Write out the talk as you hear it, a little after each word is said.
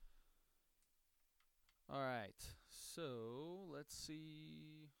All right, so let's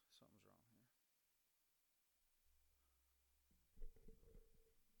see. Something's wrong here.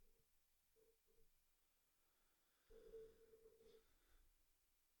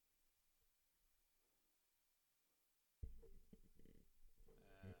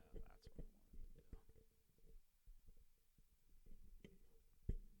 That's what I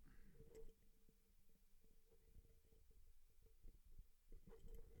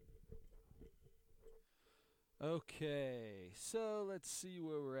wanted to do. Okay, so let's see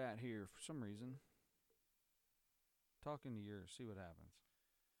where we're at here. For some reason, talking to yours, see what happens.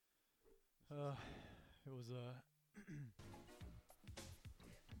 It was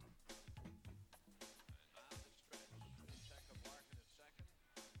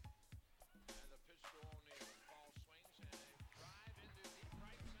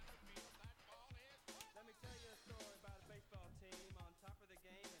Let me tell you a story about a baseball team on top of the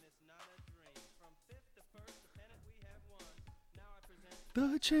game, and it's not a dream. From fifth to first, the pennant we have won. Now I present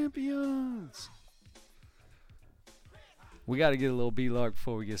The champions. We got to get a little B-Lark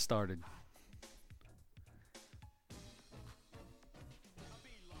before we get started.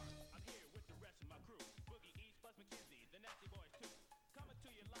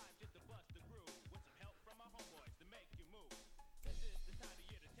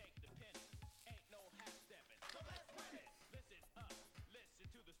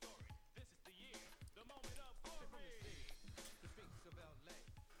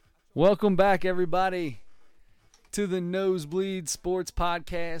 Welcome back, everybody, to the Nosebleed Sports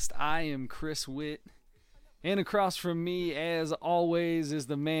Podcast. I am Chris Witt, and across from me, as always, is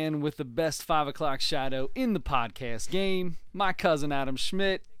the man with the best 5 o'clock shadow in the podcast game, my cousin Adam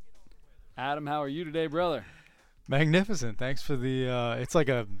Schmidt. Adam, how are you today, brother? magnificent. Thanks for the. It's like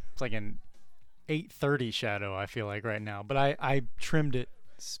an 8:30 shadow. I feel like right now, but I trimmed it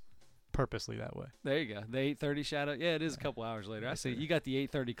purposely that way. There you go. The 8:30 shadow. Yeah, it is a couple hours later. I see. You got the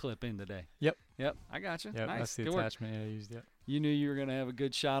 8:30 clip in today. Yep. I got you. Yep. Nice. That's the Good work. attachment I used. Yep. You knew you were going to have a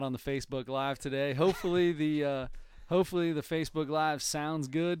good shot on the Facebook Live today. Hopefully the Facebook Live sounds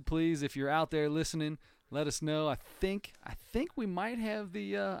good. Please, if you're out there listening, let us know. I think we might have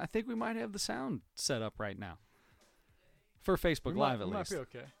the sound set up right now for Facebook Live at we least. might be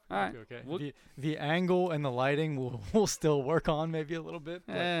okay. All right. Okay. We'll- The angle and the lighting we'll still work on maybe a little bit.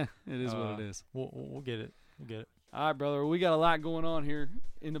 But, it is what it is. We'll get it. We'll get it. All right, brother. We got a lot going on here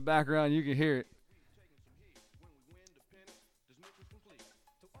in the background. You can hear it.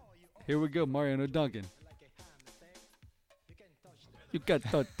 Here we go, Mariano Duncan. You got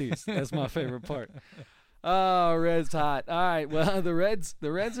touch this. That's my favorite part. Oh, Reds hot. All right. Well, the Reds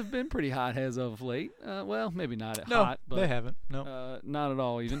have been pretty hot as of late. Well, maybe not No, hot, but they haven't. No. not at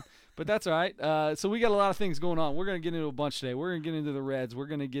all even. But that's all right. So we got a lot of things going on. We're going to get into a bunch today. We're going to get into the Reds. We're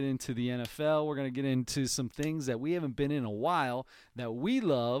going to get into the NFL. We're going to get into some things that we haven't been in a while that we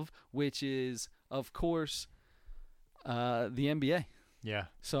love, which is, of course, the NBA. Yeah.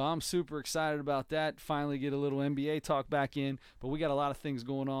 So I'm super excited about that. Finally get a little NBA talk back in. But we got a lot of things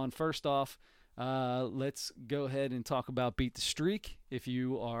going on. First off, let's go ahead and talk about Beat the Streak. If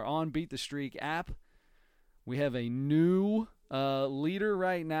you are on Beat the Streak app, we have a new leader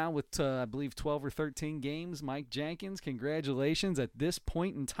right now with, I believe, 12 or 13 games. Mike Jenkins, congratulations. At this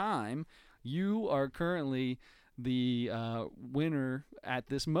point in time, you are currently the winner at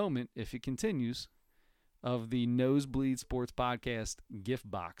this moment, if it continues, of the Nosebleed Sports Podcast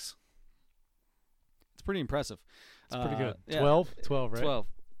gift box. It's pretty impressive. It's pretty good. Yeah. 12, right?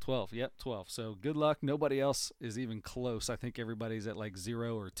 12. Yep, 12. So good luck. Nobody else is even close. I think everybody's at like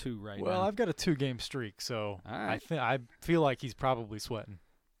 0 or 2 right now. Well, I've got a 2-game streak, so All right. I feel like he's probably sweating.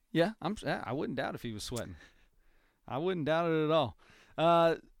 Yeah, I wouldn't doubt if he was sweating. I wouldn't doubt it at all.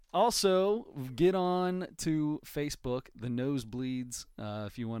 Also, get on to Facebook, the Nosebleeds.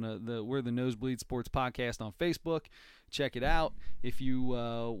 If you want to, we're the Nosebleed Sports Podcast on Facebook. Check it out. If you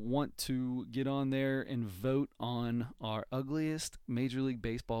want to get on there and vote on our ugliest Major League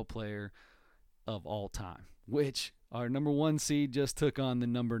Baseball player of all time, which our number 1 seed just took on the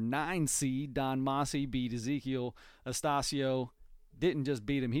number 9 seed. Don Mossi beat Ezekiel Estacio. Didn't just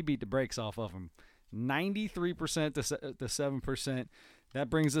beat him, he beat the brakes off of him. 93% to 7%. That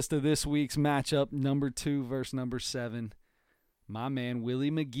brings us to this week's matchup, number 2 versus number 7. My man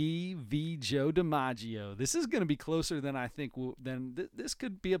Willie McGee v. Joe DiMaggio. This is going to be closer than I think. This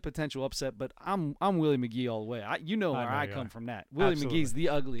could be a potential upset, but I'm Willie McGee all the way. You know where I come from. That Willie Absolutely. McGee's the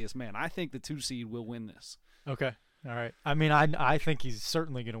ugliest man. I think the 2 seed will win this. Okay. All right. I mean, I think he's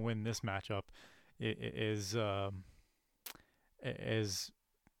certainly going to win this matchup. It is as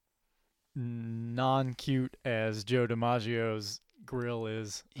non-cute as Joe DiMaggio's grill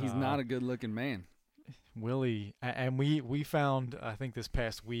is. He's not a good-looking man. Willie, and we found, I think this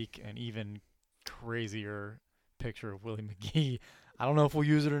past week, an even crazier picture of Willie McGee. I don't know if we'll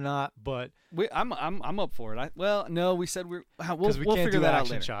use it or not, but I'm up for it. No, we said we'll because we can't figure do that out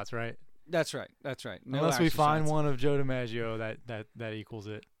action later. shots, right? That's right. No Unless we action find shots. one of Joe DiMaggio that equals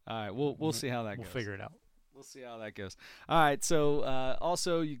it. All right, we'll see how that We'll goes. figure it out. We'll see how that goes. All right, so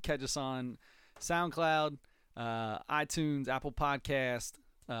also you can catch us on SoundCloud, iTunes, Apple Podcast,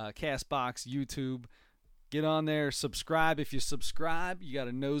 Castbox, YouTube. Get on there, subscribe. If you subscribe, you got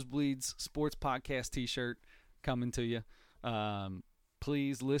a Nosebleeds Sports Podcast T-shirt coming to you.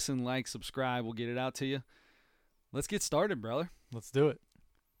 Please listen, like, subscribe. We'll get it out to you. Let's get started, brother. Let's do it.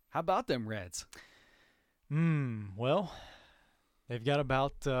 How about them Reds? Well, they've got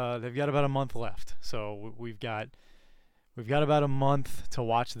about a month left. So we've got about a month to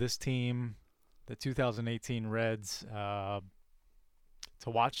watch this team, the 2018 Reds, to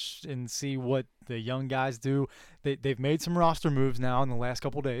watch and see what the young guys do. They've made some roster moves now in the last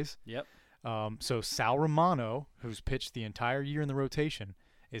couple days. Yep. So Sal Romano, who's pitched the entire year in the rotation,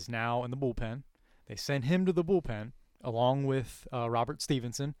 is now in the bullpen. They sent him to the bullpen along with Robert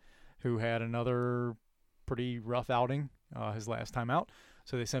Stevenson, who had another pretty rough outing his last time out.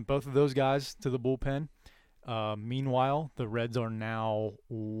 So they sent both of those guys to the bullpen. Meanwhile, the Reds are now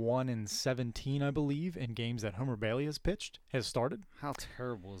 1-17, I believe, in games that Homer Bailey has started. How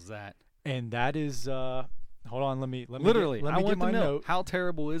terrible is that? And that is hold on, let me Literally, let I me want get my to know note. how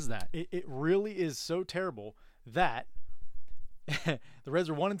terrible is that? It really is so terrible that the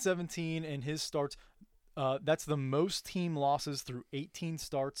Reds are 1-17 in his starts. That's the most team losses through 18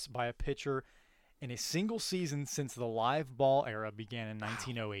 starts by a pitcher in a single season since the live ball era began in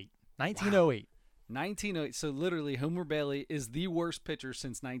 1908. 1908. 1908. So literally, Homer Bailey is the worst pitcher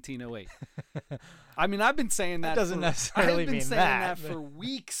since 1908. I mean, I've been saying that. That doesn't necessarily I've been mean saying that, that but- for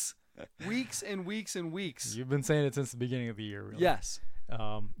weeks and weeks and weeks. You've been saying it since the beginning of the year, really. Yes.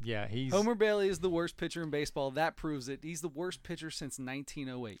 Yeah, he's Homer Bailey is the worst pitcher in baseball. That proves it. He's the worst pitcher since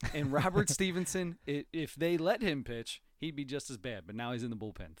 1908. And Robert Stevenson, if they let him pitch, he'd be just as bad. But now he's in the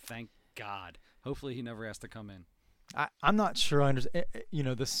bullpen. Thank God. Hopefully he never has to come in. I'm not sure I understand.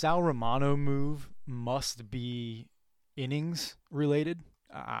 The Sal Romano move must be innings related.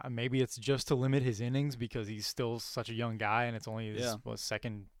 Maybe it's just to limit his innings because he's still such a young guy and it's only his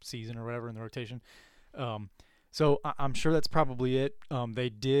second season or whatever in the rotation. So I'm sure that's probably it.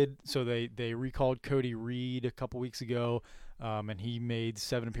 They recalled Cody Reed a couple weeks ago, and he made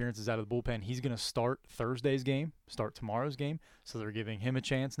 7 appearances out of the bullpen. He's going to start Thursday's game, start tomorrow's game. So they're giving him a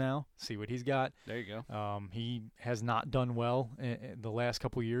chance now, see what he's got. There you go. He has not done well in the last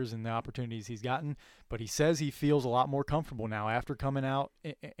couple years in the opportunities he's gotten, but he says he feels a lot more comfortable now after coming out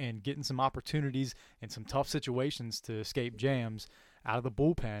and getting some opportunities in some tough situations to escape jams out of the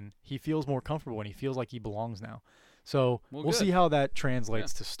bullpen. He feels more comfortable and he feels like he belongs now. So we'll see how that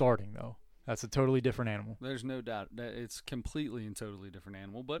translates to starting, though. That's a totally different animal. There's no doubt that it's completely and totally different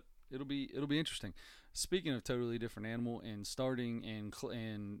animal, but it'll be interesting. Speaking of totally different animal and starting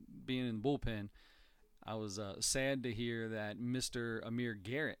and being in the bullpen, I was sad to hear that Mr. Amir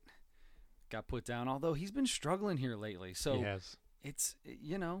Garrett got put down, although he's been struggling here lately. So He has. it's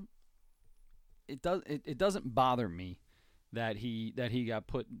it doesn't bother me that he got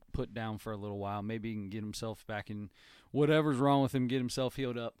put down for a little while. Maybe he can get himself back in whatever's wrong with him, get himself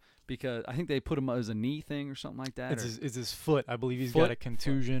healed up, because I think they put him as a knee thing or something like that. It's his foot. I believe he's Foot? got a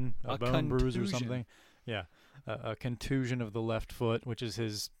contusion, a bone bruise or contusion. something. Yeah, a contusion of the left foot, which is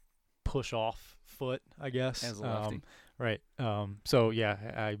his push-off foot, I guess. As a lefty. Right. So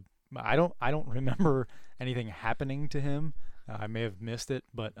yeah, I don't remember anything happening to him. I may have missed it,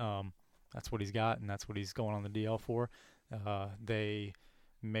 but that's what he's got, and that's what he's going on the DL for. They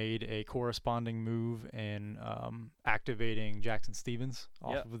made a corresponding move in activating Jackson Stevens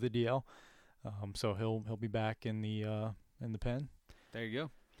off of the DL, so he'll be back in the pen. There you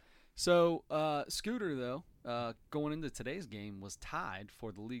go. So Scooter, though, going into today's game, was tied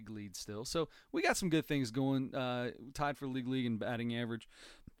for the league lead still. So we got some good things going. Tied for league in batting average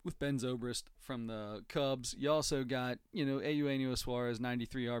with Ben Zobrist from the Cubs. You also got Eugenio Suarez,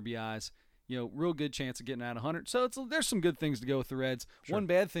 93 RBIs. Real good chance of getting out 100. So there's some good things to go with the Reds. Sure. One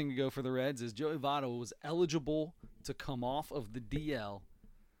bad thing to go for the Reds is Joey Votto was eligible to come off of the DL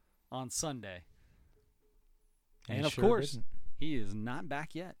on Sunday. And of sure course, didn't. he is not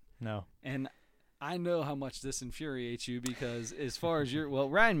back yet. No. And I know how much this infuriates you because as far as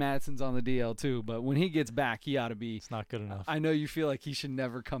Ryan Madison's on the DL too, but when he gets back, he ought to be. It's not good enough. I know you feel like he should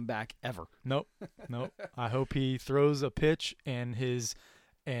never come back ever. Nope. I hope he throws a pitch and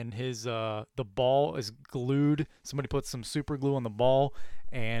and his the ball is glued. Somebody puts some super glue on the ball,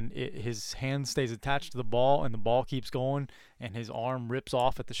 and his hand stays attached to the ball, and the ball keeps going, and his arm rips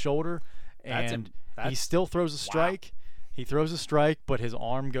off at the shoulder, and he still throws a strike. He throws a strike, but his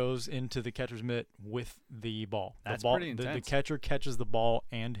arm goes into the catcher's mitt with the ball. That's the ball, pretty intense. The catcher catches the ball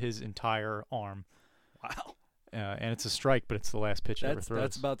and his entire arm. Wow. And it's a strike, but it's the last pitch he ever throws.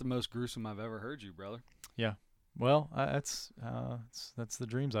 That's about the most gruesome I've ever heard you, brother. Yeah. Well, that's the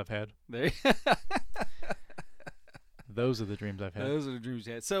dreams I've had. There. Those are the dreams I've had. Those are the dreams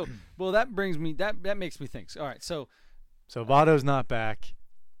you had. So, well, that brings me that makes me think. All right, so Votto's not back.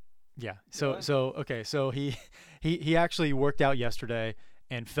 Yeah. Yeah. So he actually worked out yesterday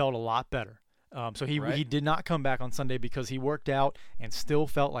and felt a lot better. So he did not come back on Sunday because he worked out and still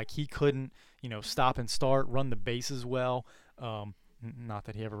felt like he couldn't, stop and start, run the bases well. Not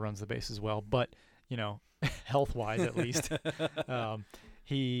that he ever runs the bases well, but health-wise at least.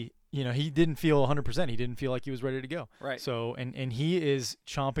 He didn't feel 100%. He didn't feel like he was ready to go. Right. So and he is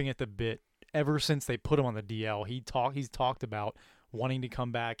chomping at the bit ever since they put him on the DL. He's talked about wanting to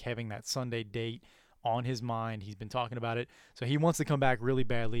come back, having that Sunday date on his mind. He's been talking about it. So he wants to come back really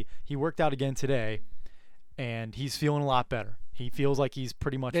badly. He worked out again today, and he's feeling a lot better. He feels like he's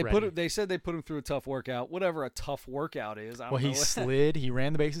pretty much ready. They said they put him through a tough workout. Whatever a tough workout is. I don't know. He slid. He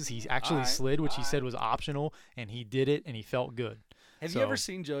ran the bases. He actually All right, slid, which he all said was optional, and he did it, and he felt good. Have you ever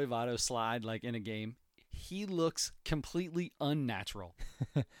seen Joey Votto slide like in a game? He looks completely unnatural.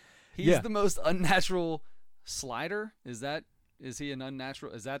 He's the most unnatural slider. Is he an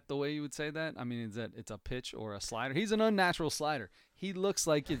unnatural? Is that the way you would say that? I mean, it's a pitch or a slider? He's an unnatural slider. He looks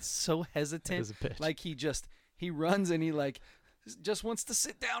like it's so hesitant. It is a pitch. Like he runs and he just wants to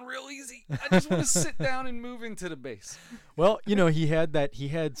sit down real easy. I just want to sit down and move into the base. Well, he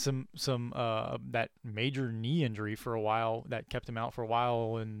had some that major knee injury for a while that kept him out for a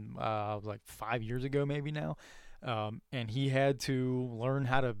while, and like 5 years ago maybe now. And he had to learn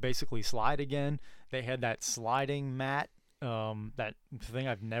how to basically slide again. They had that sliding mat, that thing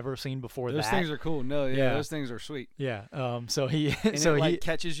I've never seen before. Those things are cool. No, Yeah. those things are sweet. Yeah. So he And so it he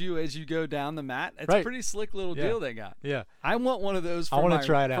catches you as you go down the mat. It's a Right. pretty slick little Yeah. deal they got. yeah. I want one of those for I wanna my,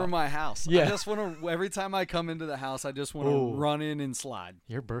 try it for out. my house. Yeah. I just want to, every time I come into the house, I just want Ooh. to run in and slide.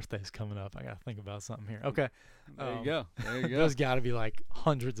 Your birthday's coming up. I gotta think about something here. Okay. There you go. There you go. Those got to be like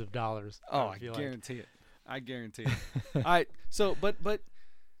hundreds of dollars. Oh, I feel like. guarantee it. I guarantee it. All right. So, but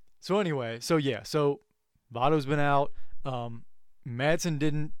So anyway, so Votto's been out. Madsen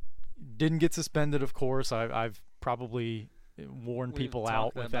didn't get suspended, of course. I've probably warned we've people talked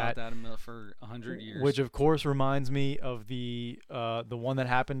out with about that. for 100 years. Which of course reminds me of the one that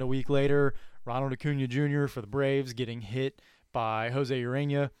happened a week later. Ronald Acuna Jr. for the Braves getting hit by Jose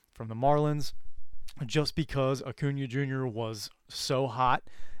Urena from the Marlins, just because Acuna Jr. was so hot.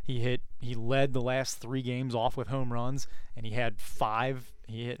 He led the last 3 games off with home runs, and he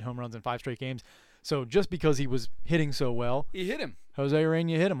hit home runs in 5 straight games. So just because he was hitting so well, he hit him. Jose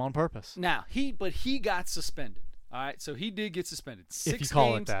Urena hit him on purpose. Now he got suspended. All right, so he did get suspended. 6 If you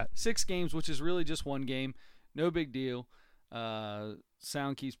call it games, that. 6 games, which is really just 1 game. No big deal.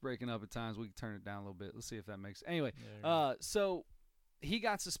 Sound keeps breaking up at times. We can turn it down a little bit. Let's see if that makes. Anyway, so he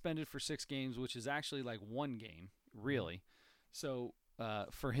got suspended for 6 games, which is actually like 1 game, really. So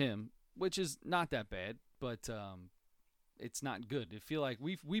for him, which is not that bad, but it's not good. I feel like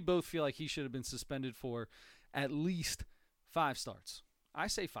we both feel like he should have been suspended for at least 5 starts. I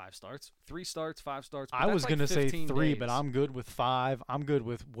say 5 starts, 3 starts, 5 starts. I was like gonna say 15 3, days. but I'm good with 5. I'm good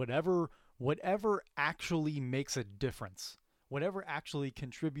with whatever actually makes a difference, whatever actually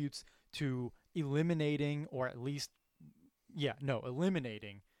contributes to eliminating, or at least,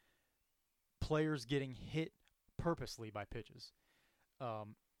 eliminating players getting hit purposely by pitches.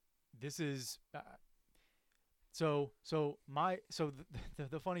 This is the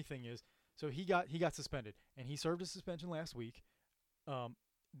funny thing is, so he got suspended, and he served his suspension last week,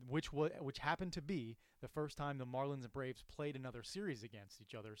 which happened to be the first time the Marlins and Braves played another series against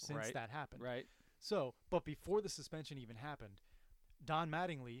each other since Right. that happened. Right. So, but before the suspension even happened, Don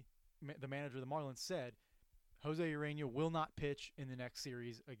Mattingly, the manager of the Marlins, said Jose Urena will not pitch in the next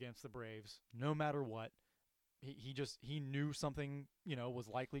series against the Braves, no matter what. He knew something, was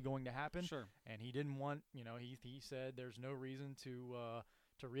likely going to happen. Sure. And he didn't want, he said there's no reason to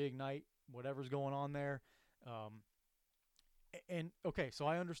reignite whatever's going on there. And okay, so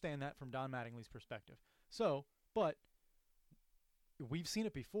I understand that from Don Mattingly's perspective. So, but we've seen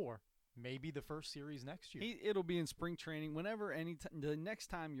it before. Maybe the first series next year. It'll be in spring training. The next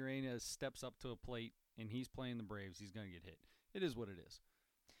time Urena steps up to a plate and he's playing the Braves, he's going to get hit. It is what it is.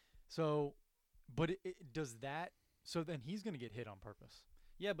 So, but does that? So then he's going to get hit on purpose.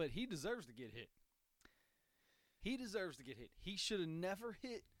 Yeah, but he deserves to get hit. He deserves to get hit. He should have never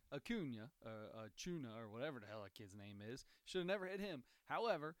hit Acuna, Chuna, or whatever the hell that kid's name is. Should have never hit him.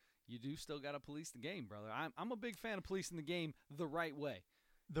 However, you do still got to police the game, brother. I'm a big fan of policing the game the right way.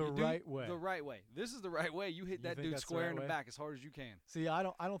 The right way. The right way. This is the right way. You hit You that think dude that's the square right in the way? back as hard as you can. See, I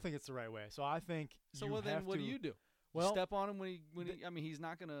don't think it's the right way. So I think So you well, then have what to, do you do? Well, you step on him when he. I mean, he's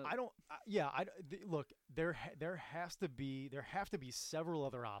not gonna. I don't. Look, there have to be several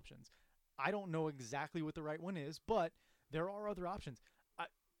other options. I don't know exactly what the right one is, but there are other options.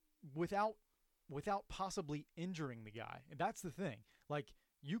 Without possibly injuring the guy. And that's the thing. Like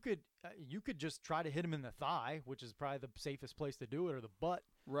you could just try to hit him in the thigh, which is probably the safest place to do it, or the butt,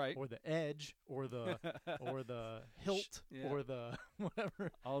 Right. or the edge, or the hilt, Yeah. or the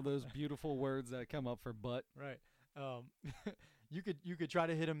whatever. All those beautiful words that come up for butt. Right. You could try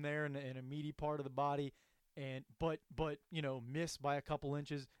to hit him there in a meaty part of the body, but miss by a couple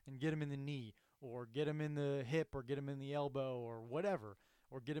inches and get him in the knee, or get him in the hip, or get him in the elbow, or whatever,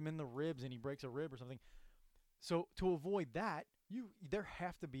 or get him in the ribs and he breaks a rib or something. So to avoid that, there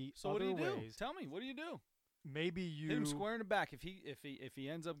have to be So other what do you ways. do? Tell me, what do you do? Maybe you Hit him square in the back. If he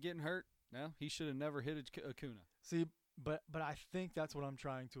ends up getting hurt, no, he should have never hit Acuna. See, but I think that's what I'm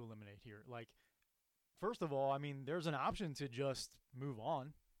trying to eliminate here. Like, first of all, I mean, there's an option to just move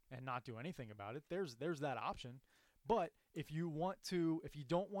on and not do anything about it. There's that option. But if you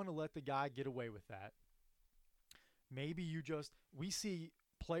don't want to let the guy get away with that, maybe we see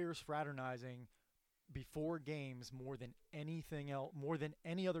players fraternizing before games more than anything else, more than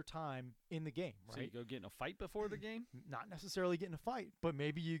any other time in the game, right? So you go get in a fight before the game? Not necessarily get in a fight, but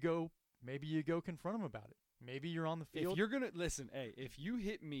maybe you go confront him about it. Maybe you're on the field. If you're gonna listen, hey, if you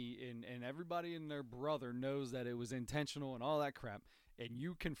hit me and everybody and their brother knows that it was intentional and all that crap, and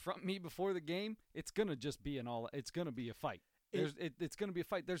you confront me before the game, it's gonna just be it's gonna be a fight. It's gonna be a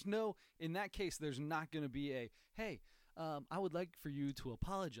fight. In that case, there's not gonna be hey, I would like for you to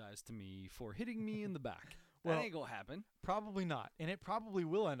apologize to me for hitting me in the back. Well, that ain't gonna happen. Probably not, and it probably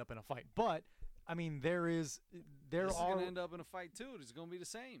will end up in a fight. But I mean, there This is are gonna end up in a fight too. It's gonna be the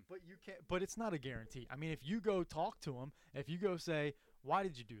same. But you can't. But it's not a guarantee. I mean, if you go talk to him, if you go say, "Why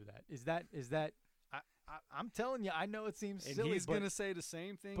did you do that?" Is that? I'm telling you, I know it seems And silly. he's but gonna say the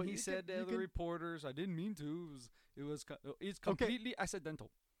same thing but he you said can- to you other can- reporters. I didn't mean to. It's completely accidental.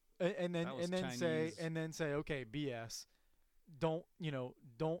 and That was then Chinese. say, okay, BS. Don't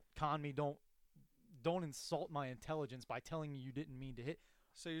con me. Don't insult my intelligence by telling me you didn't mean to hit.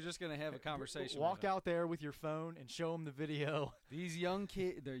 So you're just gonna have a conversation. Walk with him. out there with your phone and show them the video. These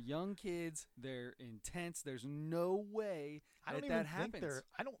they're young kids. They're intense. There's no way I don't that even that think happens.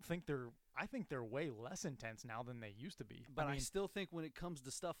 I think they're way less intense now than they used to be. But I mean, still think when it comes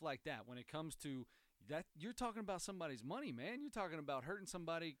to stuff like that, when it comes to that, you're talking about somebody's money, man. You're talking about hurting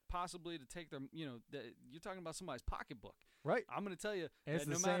somebody possibly to take their, you're talking about somebody's pocketbook. right. I'm going to tell you, And it's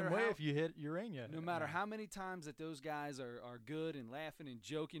that the no matter same way how, if you hit Urania. no matter how many times that those guys are good and laughing and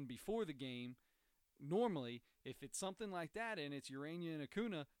joking before the game, normally, if it's something like that and it's Urania and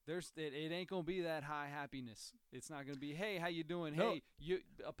Acuna, it ain't gonna be that high happiness. It's not gonna be, hey, how you doing? No. Hey, you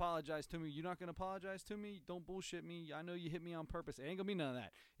apologize to me. You're not gonna apologize to me. Don't bullshit me. I know you hit me on purpose. It ain't gonna be none of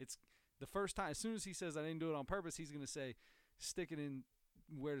that. It's the first time. As soon as he says I didn't do it on purpose, he's gonna say, stick it in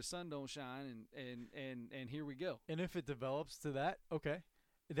where the sun don't shine, and here we go. And if it develops to that, okay,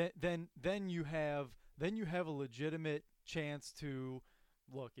 then you have a legitimate chance to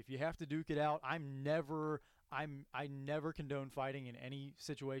look. If you have to duke it out, I never condone fighting in any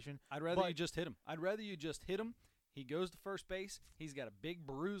situation. I'd rather But- you just hit him. I'd rather you just hit him. He goes to first base. He's got a big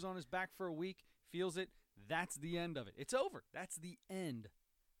bruise on his back for a week. Feels it. That's the end of it. It's over. That's the end.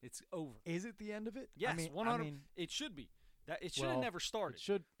 It's over. Is it the end of it? Yes, I mean, 100. It should be. That it should have well, never started. It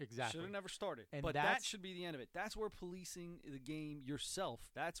should exactly. Should have never started. And but that that's- should be the end of it. That's where policing the game yourself.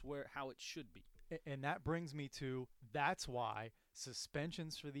 That's how it should be. And that brings me to that's why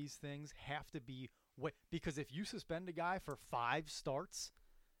suspensions for these things have to be because if you suspend a guy for 5 starts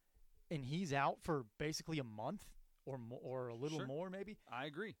and he's out for basically a month or a little Sure. more maybe, I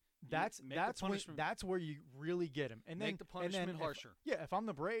agree. that's where you really get him. And Make then the punishment harsher. If I'm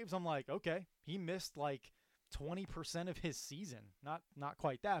the Braves, I'm like, okay, he missed like 20% of his season. Not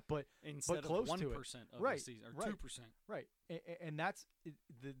quite that, but Instead close of to 1% it. of Right, the season, or right. 2%. Right, and that's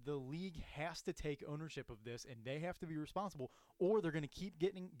the league has to take ownership of this, and they have to be responsible, or they're going to keep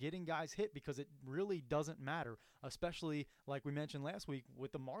getting guys hit because it really doesn't matter. Especially like we mentioned last week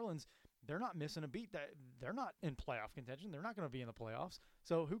with the Marlins, they're not missing a beat. They're not in playoff contention. They're not going to be in the playoffs.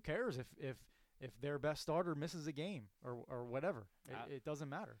 So who cares if their best starter misses a game or whatever? It doesn't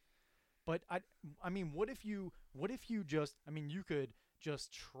matter. But I mean, what if you just? I mean, you could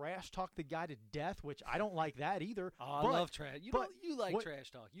just trash talk the guy to death, which I don't like that either. Oh, I but, love trash. You but don't, you like what-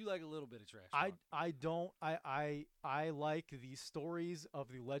 trash talk. You like a little bit of trash talk. I don't I like the stories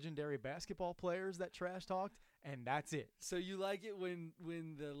of the legendary basketball players that trash talked, and that's it. So you like it when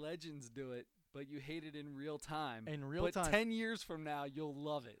the legends do it, but you hate it in real time. In real but time. 10 years from now, you'll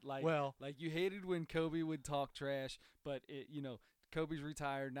love it. Like Well- like you hated when Kobe would talk trash, but Kobe's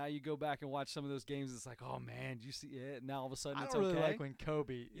retired. Now you go back and watch some of those games. It's like, oh man, do you see it? Now all of a sudden I it's don't really okay. like when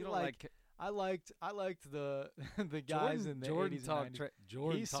Kobe. You don't like I liked the the guys in the Jordan 80s talked and 90s.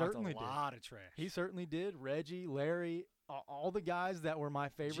 Jordan He talked certainly a did. lot of trash. He certainly did. Reggie, Larry, all the guys that were my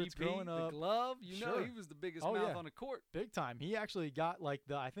favorites GP, growing the up. glove, know Sure. he was the biggest Oh, mouth yeah. on the court. Big time. He actually got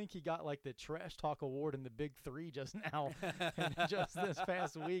I think he got the Trash Talk Award in the Big Three just now, and just this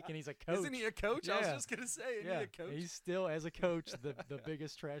past week, and he's a coach. Isn't he a coach? I was Yeah. just gonna say, isn't yeah, he a coach? he's still as a coach the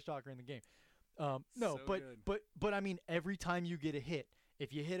biggest trash talker in the game. No, So but good. but I mean, every time you get a hit,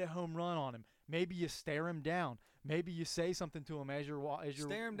 if you hit a home run on him, maybe you stare him down. Maybe you say something to him as you're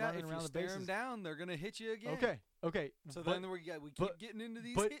stare him down. running If around you the stare bases. him down, they're gonna hit you again. Okay. So but, then we keep but- getting into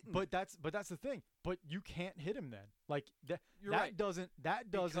these hitting. but that's the thing. But you can't hit him then. Like that. You're that right. doesn't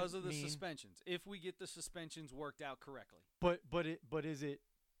because of the mean, suspensions. If we get the suspensions worked out correctly. But is it?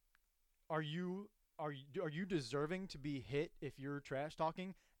 Are you deserving to be hit if you're trash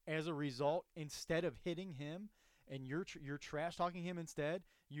talking as a result instead of hitting him and you're trash talking him instead?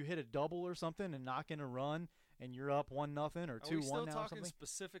 You hit a double or something and knock in a run and you're up 1-0 or 2-1 Are we still now or talking something.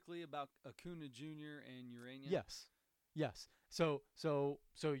 specifically about Acuna Jr. and Urania? Yes. So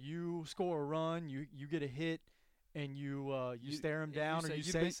you score a run, you get a hit, and you stare him down, or you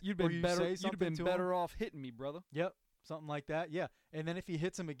say you'd or been you better. say You'd something have been to better him. off hitting me, brother. Yep, something like that. Yeah, and then if he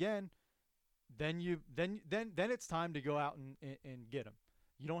hits him again, then it's time to go out and get him.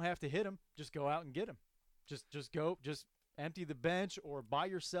 You don't have to hit him; just go out and get him. Just empty the bench or by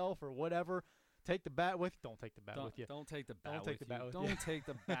yourself or whatever. Take the bat with. Don't take the bat with you. Don't take the bat Don't take with the bat you. with Don't you. take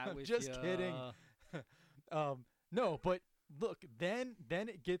the bat with Just you. kidding. No, but look, then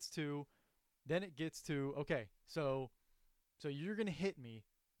it gets to okay, so you're gonna hit me,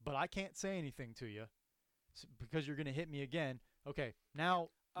 but I can't say anything to you because you're gonna hit me again. Okay, now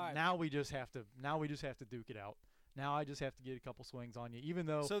All right. now we just have to duke it out. Now I just have to get a couple swings on you, even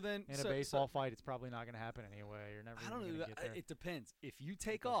though So then, in a baseball fight it's probably not gonna happen anyway. You're never I even don't gonna know. get there. It depends. If you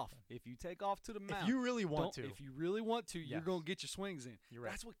take does off, depend. if you take off to the mound, If you really want don't- to, if you really want to, you're Yes. gonna get your swings in. You're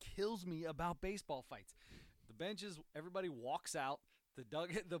right. That's what kills me about baseball fights. The benches, everybody walks out.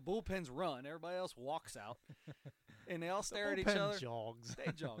 The bullpens run. Everybody else walks out, and they all stare at each bullpen other. jogs.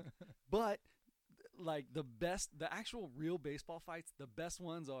 They jog. But like the actual real baseball fights, the best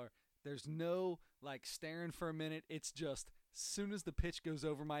ones are there's no like staring for a minute. It's just soon as the pitch goes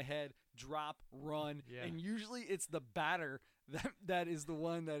over my head, drop, run, Yeah. and usually it's the batter that is the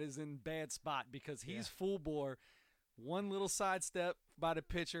one that is in bad spot because he's Yeah. full bore. One little sidestep by the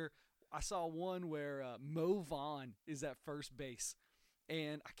pitcher. I saw one where Mo Vaughn is at first base,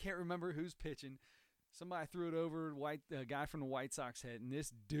 and I can't remember who's pitching. Somebody threw it over a guy from the White Sox head, and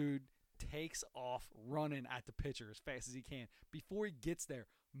this dude takes off running at the pitcher as fast as he can. Before he gets there,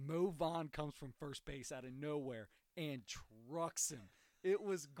 Mo Vaughn comes from first base out of nowhere and trucks him. It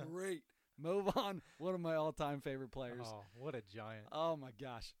was great. Mo Vaughn, one of my all-time favorite players. Oh, what a giant! Oh my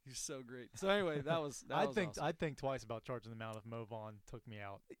gosh, he's so great. So anyway, that was I'd awesome. think twice about charging the mound if Mo Vaughn took me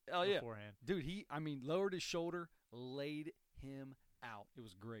out Oh yeah, beforehand. dude. Lowered his shoulder, laid him out. It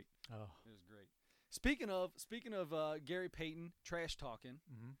was great. Oh, It was great. Speaking of Gary Payton trash talking,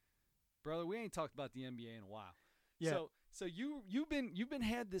 mhm. brother, we ain't talked about the NBA in a while. Yeah. So you've been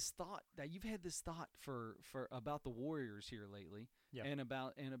had this thought for about the Warriors here lately, Yeah. and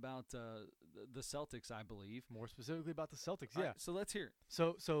about the Celtics, I believe. More specifically about the Celtics. All Yeah. right, so let's hear it.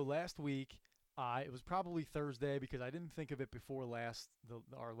 So last week, it was probably Thursday because I didn't think of it before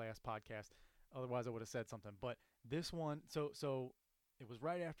our last podcast. Otherwise, I would have said something. But this one, so it was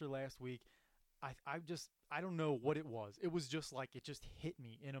right after last week. I don't know what it was. It was just like it just hit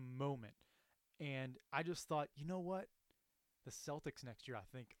me in a moment, and I just thought, you know what, the Celtics next year,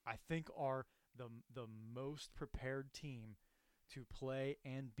 I think are the most prepared team to play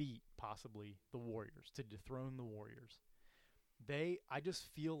and beat possibly the Warriors, to dethrone the Warriors. I just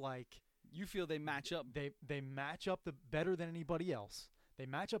feel like You feel they match up? they match up better than anybody else. They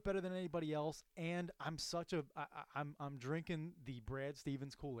match up better than anybody else, and I'm drinking the Brad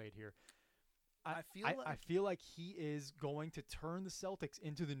Stevens Kool-Aid here. I feel I feel like he is going to turn the Celtics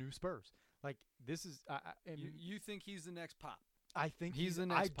into the new Spurs. Like this is You think he's the next Pop? I think He's the I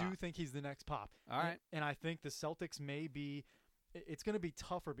next do Pop. think he's the next Pop. All right. And I think the Celtics may be. It's going to be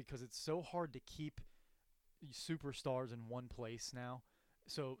tougher because it's so hard to keep superstars in one place now.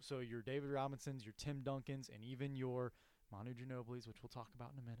 so your David Robinsons, your Tim Duncans, and even your Manu Ginobili's, which we'll talk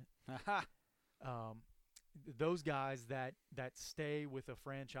about in a minute. Those guys that stay with a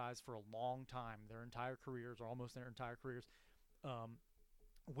franchise for a long time, their entire careers or almost their entire careers,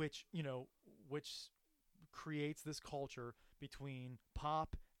 which creates this culture between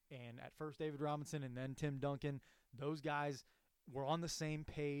Pop and at first David Robinson and then Tim Duncan. Those guys were on the same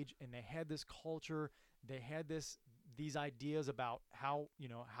page and they had this culture. They had these ideas about how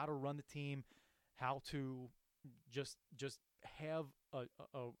to run the team, how to just have a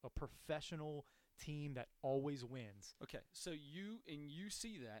professional team that always wins. Okay, so you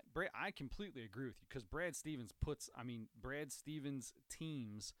see that. I completely agree with you because Brad Stevens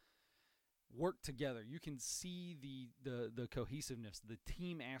teams work together. You can see the cohesiveness, the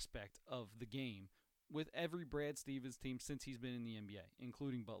team aspect of the game with every Brad Stevens team since he's been in the NBA,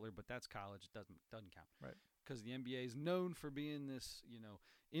 including Butler, but that's college. It doesn't count. Right. Because the NBA is known for being this,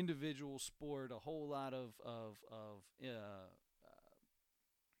 individual sport, a whole lot of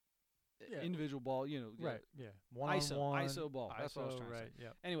individual ball, Right. Yeah. ISO ball. That's what I was trying to say. Right. Yeah.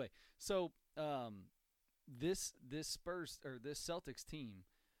 Anyway, so this Spurs or this Celtics team,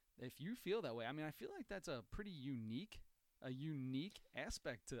 if you feel that way, I mean, I feel like that's a pretty unique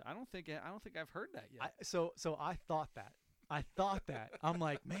aspect to. I don't think I've heard that yet. So I thought that. I'm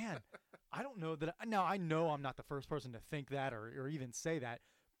like, man, I don't know that. Now I know I'm not the first person to think that or even say that,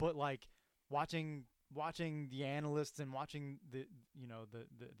 but like watching the analysts and watching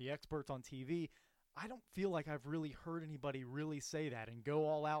the experts on TV, I don't feel like I've really heard anybody really say that and go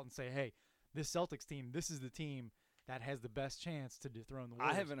all out and say, hey, this Celtics team, this is the team that has the best chance to dethrone the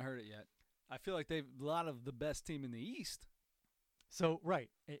Warriors. I haven't heard it yet. I feel like they've a lot of the best team in the East. So, right,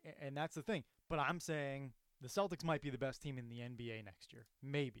 and that's the thing. But I'm saying the Celtics might be the best team in the NBA next year.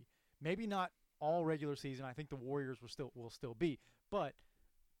 Maybe not all regular season. I think the Warriors will still be. But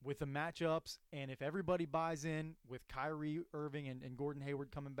with the matchups and if everybody buys in with Kyrie Irving and Gordon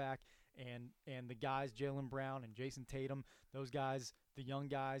Hayward coming back and the guys Jaylen Brown and Jason Tatum, those guys, the young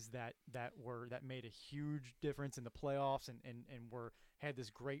guys that made a huge difference in the playoffs and had this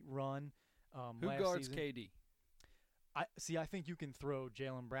great run. Who last guards season. KD? I think you can throw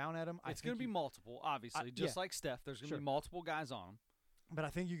Jaylen Brown at him. It's going to be multiple, obviously, just like Steph. There's going to be multiple guys on him. But I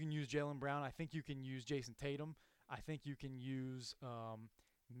think you can use Jaylen Brown. I think you can use Jason Tatum. I think you can use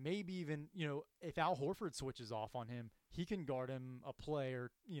maybe even if Al Horford switches off on him, he can guard him a play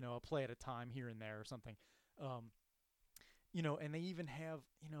at a time here and there or something. And they even have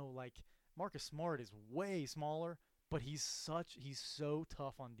like Marcus Smart is way smaller, but he's so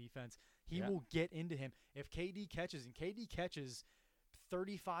tough on defense. He will get into him. If KD catches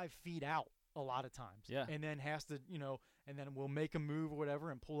 35 feet out a lot of times. Yeah. And then has to, and then we'll make a move or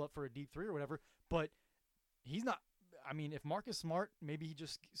whatever and pull up for a deep three or whatever. But he's not, I mean, if Marcus Smart, maybe he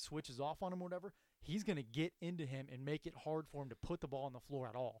just switches off on him or whatever, he's going to get into him and make it hard for him to put the ball on the floor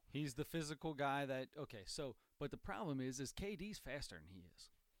at all. He's the physical guy but the problem is KD's faster than he is.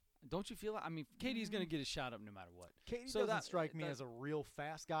 Don't you feel it? I mean, KD's going to get his shot up no matter what. KD doesn't strike me as a real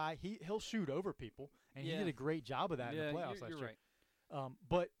fast guy. He'll shoot over people, and he did a great job of that in the playoffs last year. You're right.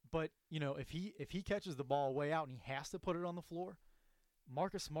 But if he catches the ball way out and he has to put it on the floor,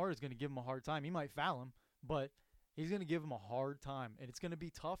 Marcus Smart is going to give him a hard time. He might foul him, but he's going to give him a hard time, and it's going to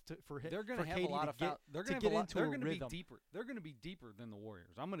be tough for him. They're going to have KD a lot of fouls. They're going to get into a rhythm. Be deeper. They're going to be deeper than the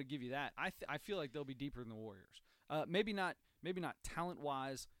Warriors. I'm going to give you that. I feel like they'll be deeper than the Warriors. Maybe not talent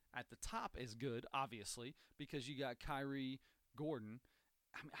wise at the top as good, obviously, because you got Kyrie, Gordon.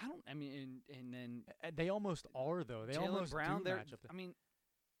 And then they almost are though. They Jaylen almost Brown. do match up. I mean,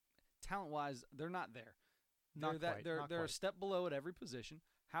 talent wise, they're not there. Not quite. They're a step below at every position.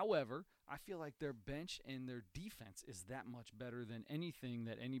 However, I feel like their bench and their defense is that much better than anything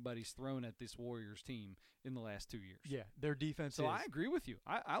that anybody's thrown at this Warriors team in the last 2 years. Yeah, their defense. So I agree with you.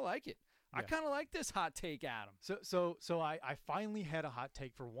 I like it. Yeah. I kind of like this hot take, Adam. So I finally had a hot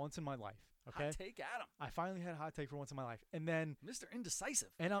take for once in my life. Okay. Hot take, Adam. I finally had a hot take for once in my life, and then Mr. Indecisive.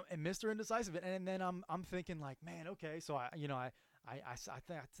 And Mr. Indecisive, and then I'm thinking like, man, okay. So I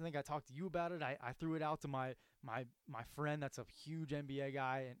think I talked to you about it. I threw it out to my friend that's a huge NBA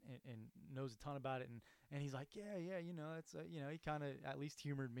guy and knows a ton about it, and he's like, yeah, that's he kind of at least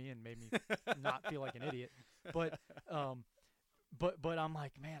humored me and made me not feel like an idiot, but I'm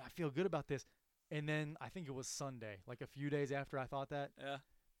like, man, I feel good about this. And then I think it was Sunday, like a few days after I thought that. Yeah.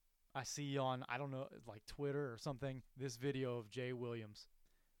 I see on, I don't know, like Twitter or something, this video of Jay Williams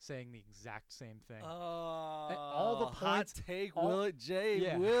saying the exact same thing. All the hot points- take. all- Jay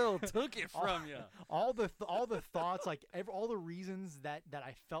yeah. Will took it from you. all the thoughts, like all the reasons that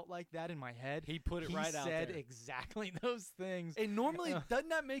I felt like that in my head. He put it right out said there. exactly those things. And normally, doesn't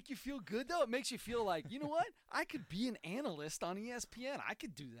that make you feel good, though? It makes you feel like, you know what? I could be an analyst on ESPN. I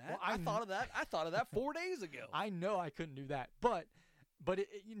could do that. Well, I thought of that. I thought of that 4 days ago. I know I couldn't do that, but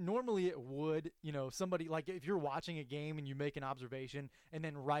normally it would, somebody, like if you're watching a game and you make an observation and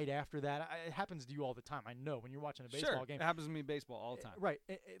then right after that, it happens to you all the time. I know when you're watching a baseball Sure, game. it happens to me in baseball all the time. Right.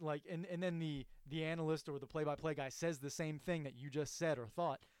 And then the analyst or the play-by-play guy says the same thing that you just said or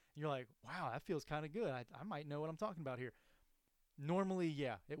thought. You're like, wow, that feels kind of good. I might know what I'm talking about here. Normally,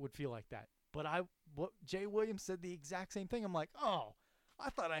 yeah, it would feel like that. But what Jay Williams said the exact same thing. I'm like, oh, I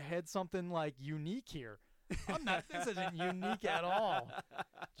thought I had something like unique here. I'm not. This isn't unique at all.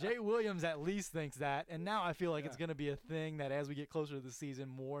 Jay Williams at least thinks that, and now I feel like it's going to be a thing that as we get closer to the season,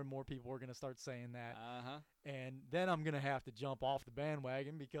 more and more people are going to start saying that. And then I'm going to have to jump off the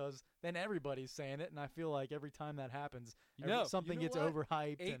bandwagon because then everybody's saying it, and I feel like every time that happens, something gets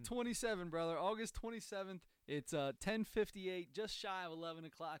overhyped. 8/27, brother. August 27th. It's 10:58, just shy of 11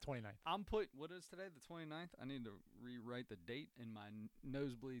 o'clock. 29th. What is today? The 29th? I need to rewrite the date in my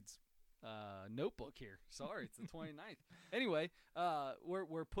Nosebleeds notebook here. Sorry, it's the 29th. Anyway,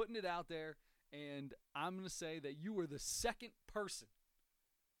 we're putting it out there, and I'm going to say that you were the second person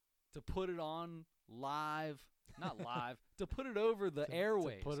to put it on live, not live, to put it over the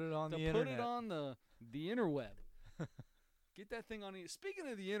airwaves. To put it on the internet. To put internet. it on the interweb. Get that thing on. Speaking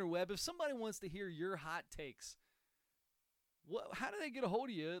of the interweb, if somebody wants to hear your hot takes, how do they get a hold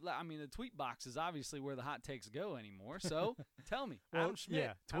of you? I mean, the tweet box is obviously where the hot takes go anymore. So tell me, Adam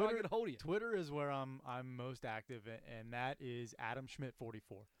Schmidt, how do I get a hold of you? Twitter is where I'm most active, and that is Adam Schmidt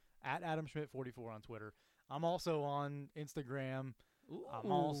 44 at Adam Schmidt 44 on Twitter. I'm also on Instagram. Ooh.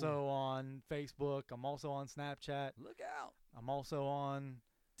 I'm also on Facebook. I'm also on Snapchat. Look out. I'm also on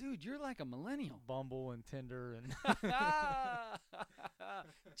Dude, you're like a millennial. Bumble and Tinder and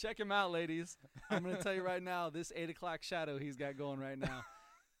Check him out, ladies. I'm going to tell you right now, this 8 o'clock shadow he's got going right now.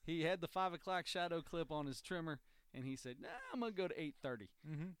 He had the 5 o'clock shadow clip on his trimmer, and he said, nah, I'm going to go to 8:30.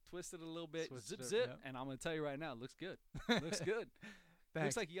 Mm-hmm. Twist it a little bit, Switched zip, it, yep. and I'm going to tell you right now, it looks good. Looks good.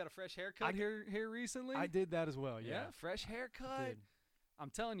 Looks like you got a fresh haircut here recently. I did that as well, Yeah, fresh haircut. I did.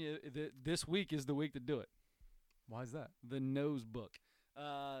 I'm telling you, this week is the week to do it. Why is that? The nose book.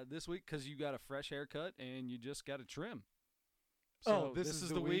 This week because you got a fresh haircut and you just got a trim. So this is is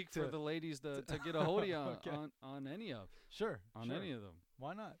the the week week for to the ladies to get a hold of you Okay. on any of Sure. any of them.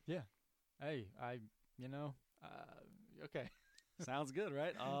 Why not? Yeah. Hey, okay. Sounds good,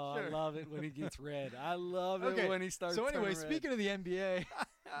 right? Oh, Sure. I love it when he gets red. I love it Okay, when he starts. So anyway, turning red. speaking of the NBA,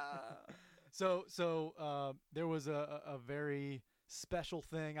 so there was a very special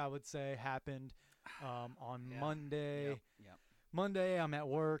thing I would say happened on Yeah. Monday. Yep. Monday, I'm at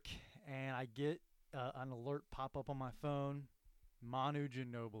work and I get an alert pop up on my phone. Manu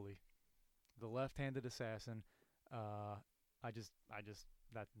Ginobili, the left-handed assassin. I just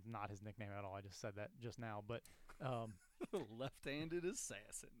that's not his nickname at all. I just said that just now, but Left-handed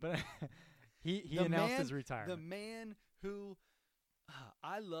assassin. but he The announced man- his retirement. The man who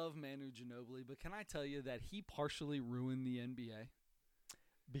I love Manu Ginobili, but can I tell you that he partially ruined the NBA?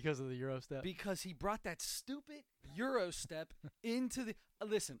 Because of the Euro step. Because he brought that stupid Euro step into the.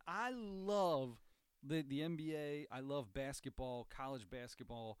 Listen, I love the NBA. I love basketball, college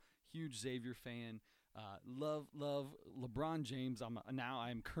basketball. Huge Xavier fan. Love LeBron James.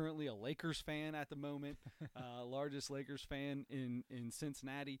 I'm currently a Lakers fan at the moment. Largest Lakers fan in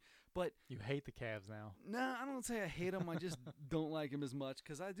Cincinnati. But You hate the Cavs now. no, I don't say I hate him. I just don't like him as much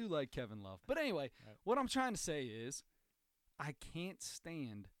because I do like Kevin Love. But anyway, Right. what I'm trying to say is I can't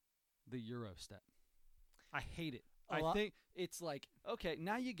stand the Euro step. I hate it. I think it's like, okay,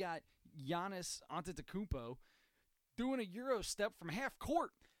 now you got Giannis Antetokounmpo doing a Euro step from half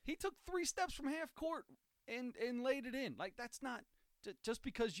court. He took 3 steps from half court and laid it in. Like, that's not just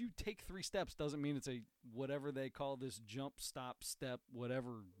because you take 3 steps doesn't mean it's a whatever they call this jump, stop, step,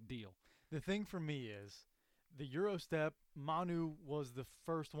 whatever deal. The thing for me is the Euro step, Manu was the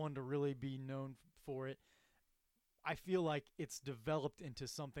first one to really be known for it. I feel like it's developed into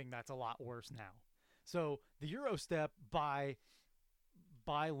something that's a lot worse now. So the Euro step by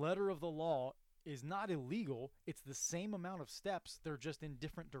letter of the law is not illegal. It's the same amount of steps. They're just in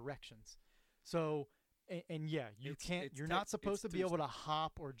different directions. So, and yeah, you're not supposed to be able to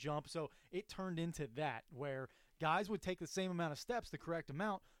hop or jump. So it turned into that where guys would take the same amount of steps, the correct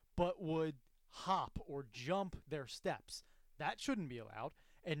amount, but would hop or jump their steps. That shouldn't be allowed.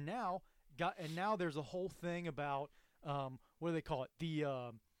 And now there's a whole thing about what do they call it?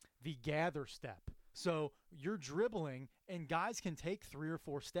 the gather step. So you're dribbling, and guys can take 3 or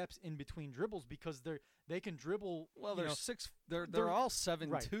 4 steps in between dribbles because they can dribble. Well, you they're know, six. They're they're- all 7'2".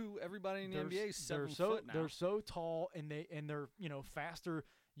 right. Everybody in the they're NBA is s- 7 they're so foot now. they're so tall, and they're faster.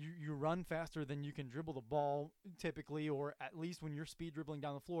 You run faster than you can dribble the ball typically, or at least when you're speed dribbling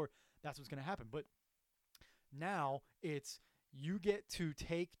down the floor, that's what's going to happen. But now it's you get to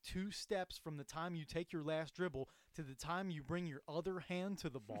take 2 steps from the time you take your last dribble to the time you bring your other hand to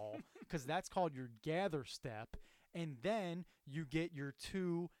the ball, because that's called your gather step. And then you get your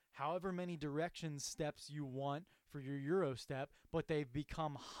 2, however many directions steps you want for your Euro step, but they've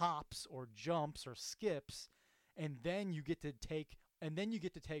become hops or jumps or skips. And then you get to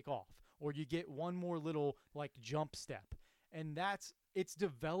take off, or you get one more little like jump step. And it's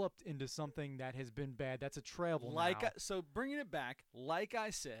developed into something that has been bad. That's a travel now. So bringing it back, like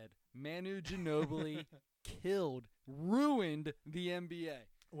I said, Manu Ginobili ruined the NBA.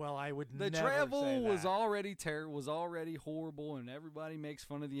 Well, I would The never travel say was that. already horrible, and everybody makes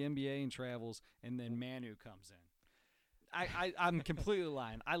fun of the NBA and travels, and then Manu comes in. I'm completely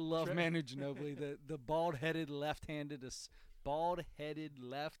lying. I love Manu Ginobili, the bald-headed left-handed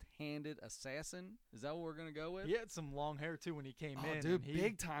assassin. Is that what we're gonna go with? He had some long hair too when he came Oh, in. dude, and he,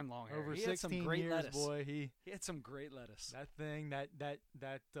 big time long hair. over He had some 16 great years, lettuce. boy. He had some great lettuce. that thing that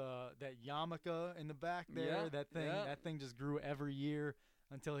yarmulke in the back there. Yeah, that yeah. thing just grew every year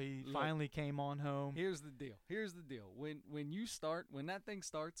until he finally came on home. Here's the deal. When that thing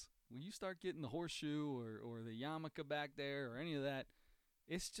starts, when you start getting the horseshoe or the yarmulke back there or any of that,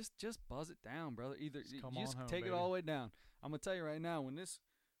 it's just buzz it down, brother. Either Just come you on just home, take it baby. all the way down. I'm gonna tell you right now, when this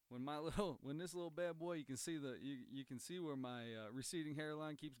little bad boy, you can see you can see where my receding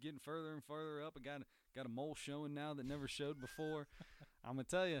hairline keeps getting further and further up. I got a mole showing now that never showed before. I'm gonna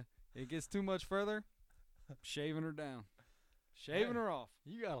tell you, it gets too much further. Shaving her down, shaving her off.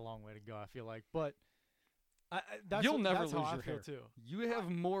 You got a long way to go, I feel like, but that's You'll never that's how lose I your feel hair. too. You have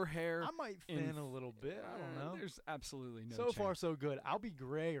more hair. I might thin a little bit. I don't know. There's absolutely no. So far, chance. so good. I'll be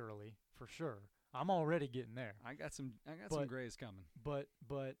gray early for sure. I'm already getting there. I got some But- grays coming. But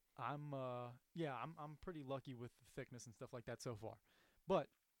I'm I'm pretty lucky with the thickness and stuff like that so far. But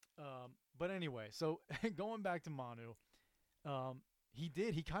anyway, so going back to Manu,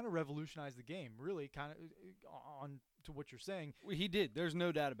 he kind of revolutionized the game, really kind of on to what you're saying. Well, he did. There's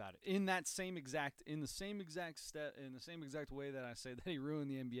no doubt about it. In the same exact way that I say that he ruined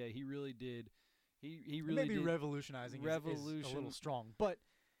the NBA, he really did. He really Maybe did. revolutionizing is a little strong, but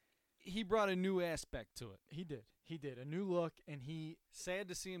He brought a new aspect to it. he did a new look, and Sad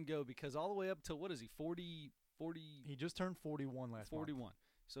to see him go because all the way up to what is he 40 he just turned 41 last 41. month.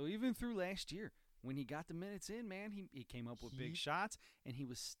 So even through last year, when he got the minutes in, man, he came up with big shots, and he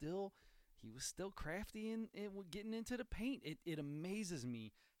was still crafty in getting into the paint. It amazes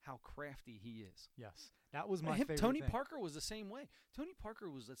me how crafty he is. Yes, that was my Him- favorite Tony thing. Parker was the same way. Tony Parker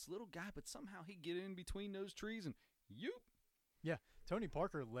was this little guy, but somehow he'd get in between those trees and yoop. Yeah, Tony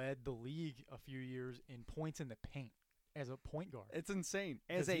Parker led the league a few years in points in the paint as a point guard. It's insane.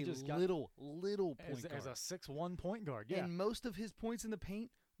 As 'Cause he a just got- little point as a guard. 6'1" point guard. Yeah, And most of his points in the paint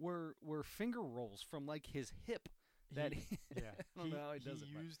were finger rolls from like his hip. That yeah. I don't know how he does it.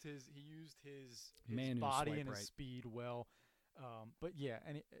 but- He used his Manu body swipe and his right. speed well. But yeah,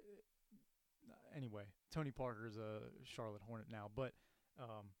 and anyway, Tony Parker's a Charlotte Hornet now.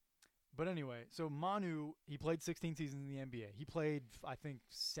 But anyway, so Manu, he played 16 seasons in the NBA. He played, I think,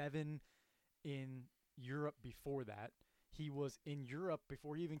 7 in Europe before that. He was in Europe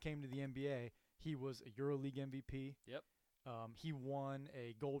before he even came to the NBA. He was a EuroLeague MVP. Yep. He won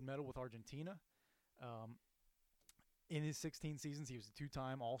a gold medal with Argentina. In his 16 seasons, he was a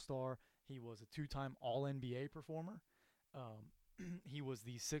 2-time All-Star. He was a 2-time All-NBA performer. He was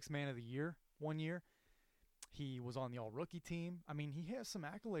the 6th man of the year one year. He was on the All-Rookie team. I mean, he has some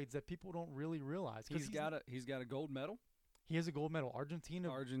accolades that people don't really realize. 'cause He's got a gold medal. He has a gold medal. Argentina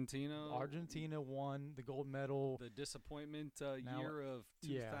won the gold medal The disappointment Now- year of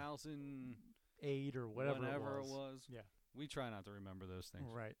yeah. 2008 or whatever whenever it was. Yeah, We try not to remember those things.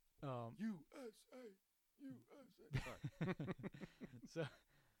 right.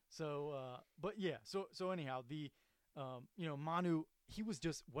 USA. So anyhow, the Manu, he was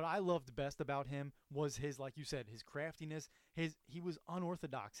just, what I loved best about him was his, like you said, his craftiness. He was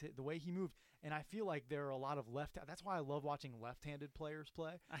unorthodox, the way he moved, and I feel like there are a lot of that's why I love watching left-handed players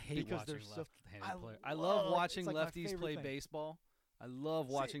play. I hate Because watching they're so- left-handed players. I love- love watching it's like my lefties favorite play thing. baseball. I love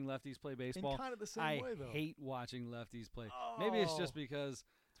watching lefties play baseball. In kind of the same I way, though. hate watching lefties play. Maybe it's just Oh, because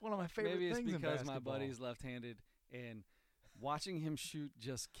it's one of my favorite maybe it's things in because my basketball. buddy's left-handed, and watching him shoot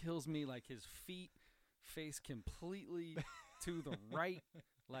just kills me. Like his feet face completely to the right,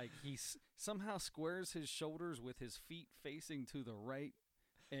 Like he somehow squares his shoulders with his feet facing to the right.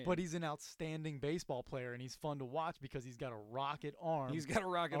 But he's an outstanding baseball player, and he's fun to watch because he's got a rocket arm. He's got a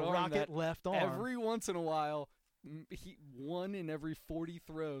rocket arm. rocket left arm. Every once in a while, one in every 40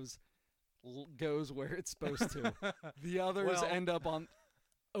 throws goes where it's supposed to. The others end up on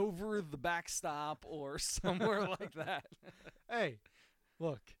over the backstop or somewhere like that. Hey,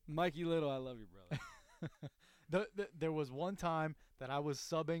 look, Mikey Little, I love you, brother. There was one time that I was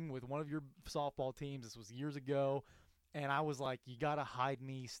subbing with one of your softball teams. This was years ago. And I was like, you got to hide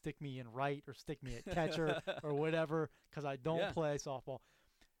me, stick me in right or stick me at catcher or whatever because I don't play softball.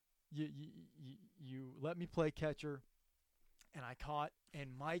 You let me play catcher, and I caught, and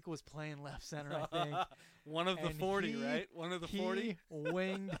Mike was playing left center, I think. One of the 40, right? One of the 40?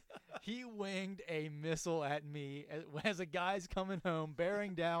 He winged a missile at me as a guy's coming home,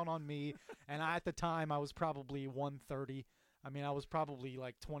 bearing down on me. And at the time, I was probably 130. I mean, I was probably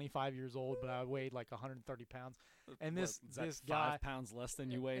like 25 years old, but I weighed like 130 pounds. And this guy, 5 pounds less than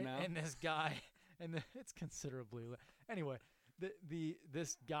you weigh now. And this guy, it's considerably. Anyway,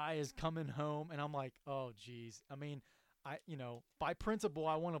 this guy is coming home, and I'm like, oh geez. I mean, by principle,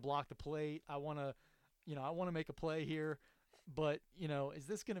 I want to block the plate. I want to make a play here. But, is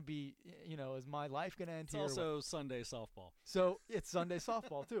this going to be, is my life going to end here? It's also Sunday softball. So it's Sunday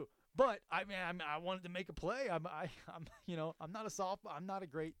softball too. But I mean, I wanted to make a play. I'm not a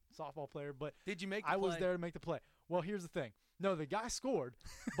great softball player, but did you make the play? I was there to make the play. Well, here's the thing. No, the guy scored,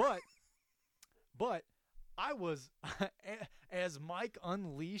 but I was as Mike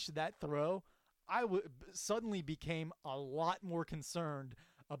unleashed that throw, I suddenly became a lot more concerned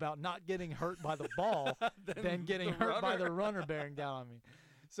about not getting hurt by the ball than getting hurt by the runner bearing down on me.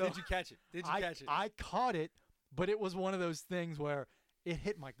 So did you catch it? I caught it, but it was one of those things where it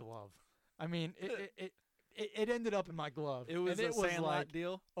hit my glove. I mean, it ended up in my glove. It was a Sandlot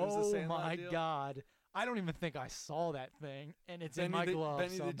deal? Oh, my God. I don't even think I saw that thing, and it's in my glove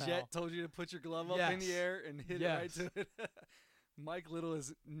Benny somehow. the Jet told you to put your glove up in the air and hit it right to it. Mike Little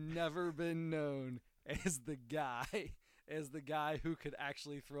has never been known as the guy who could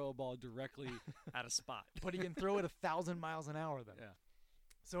actually throw a ball directly at a spot. But he can throw it 1,000 miles an hour, though. Yeah.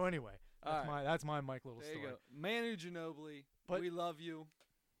 So anyway, that's my Mike Little story. There you go. Manu Ginobili, we love you.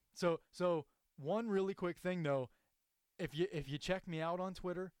 So one really quick thing though, if you check me out on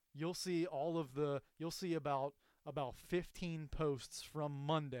Twitter, you'll see about 15 posts from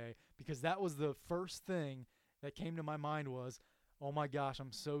Monday, because that was the first thing that came to my mind was, oh my gosh,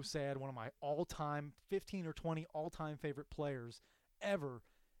 I'm so sad. One of my all-time 15 or 20 all-time favorite players ever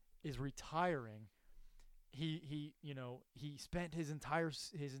is retiring. He spent his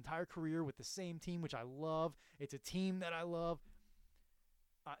entire career with the same team, which I love. It's a team that I love.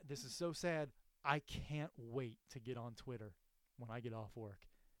 This is so sad. I can't wait to get on Twitter when I get off work,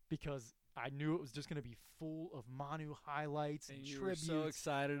 because I knew it was just going to be full of Manu highlights and tributes. You were so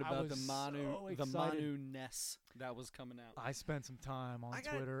excited about the Manu ness that was coming out. I spent some time on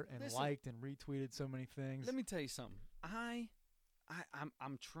Twitter and liked and retweeted so many things. Let me tell you something. I'm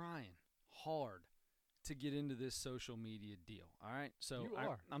trying hard to get into this social media deal. All right, so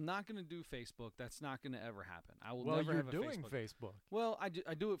I'm not going to do Facebook. That's not going to ever happen. I will never have a Facebook. Well, you're doing Facebook. Well, I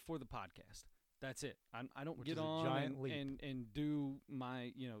do it for the podcast. That's it. I don't get on and do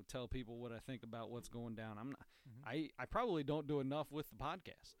my, tell people what I think about what's going down. I'm not. I probably don't do enough with the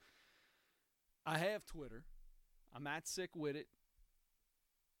podcast. I have Twitter. I'm at Sick With It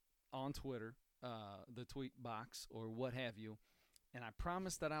on Twitter, the tweet box or what have you. And I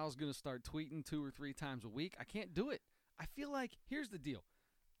promised that I was going to start tweeting 2 or 3 times a week. I can't do it. I feel like, here's the deal.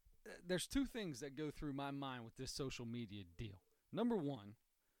 There's 2 things that go through my mind with this social media deal. Number 1,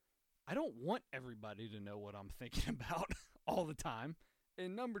 I don't want everybody to know what I'm thinking about all the time.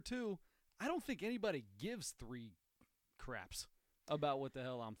 And number 2, I don't think anybody gives 3 craps about what the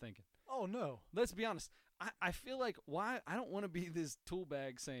hell I'm thinking. Oh, no. Let's be honest. I feel like I don't want to be this tool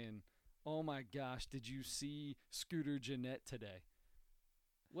bag saying, oh my gosh, did you see Scooter Gennett today?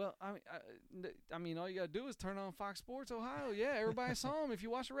 Well, I mean, all you got to do is turn on Fox Sports Ohio. Yeah, everybody saw him if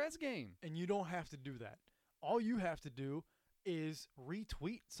you watch a Reds game. And you don't have to do that. All you have to do is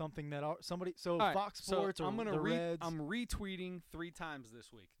retweet something that somebody. So right, Fox Sports or the Reds. I'm retweeting 3 times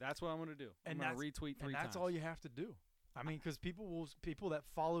this week. That's what I'm going to do. I'm going to retweet 3 times. And that's all you have to do. I mean, because people that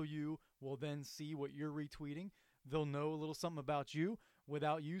follow you will then see what you're retweeting. They'll know a little something about you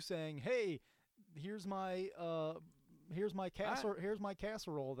without you saying, "Hey, here's my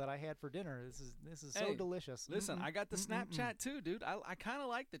casserole that I had for dinner. This is so delicious." Listen, I got the Snapchat too, dude. I kind of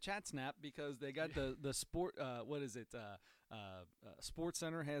like the Chat Snap because they got the sport. What is it? Sports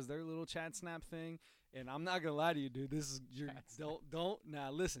Center has their little Chat Snap thing. And I'm not gonna lie to you, dude. This is don't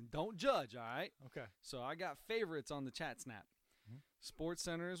now listen. Don't judge. All right. Okay. So I got favorites on the chat snap. Sports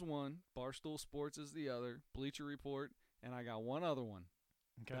Center is one. Barstool Sports is the other. Bleacher Report, and I got one other one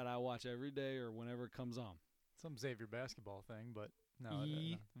Okay. that I watch every day or whenever it comes on. Some Xavier basketball thing, but no.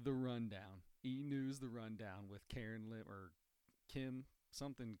 The Rundown. E News The Rundown with Karen Lim or Kim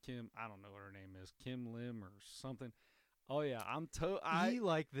something Kim. I don't know what her name is. Kim Lim or something. Oh yeah, E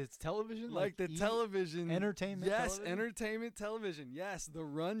like this television, like the E television entertainment. Yes, television? entertainment television. Yes, The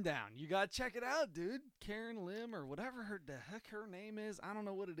Rundown. You gotta check it out, dude. Karen Lim or whatever the heck her name is. I don't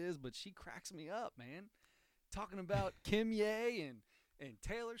know what it is, but she cracks me up, man. Talking about Kim Ye and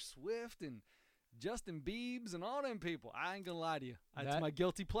Taylor Swift and Justin Biebs and all them people. I ain't gonna lie to you. It's my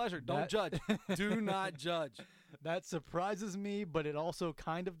guilty pleasure. Don't judge. Do not judge. That surprises me, but it also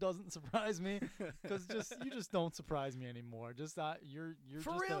kind of doesn't surprise me because you just don't surprise me anymore. Just you're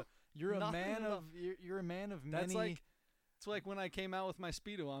For just real? you're a Nothing man at all. of you're a man of That's many. it's like when I came out with my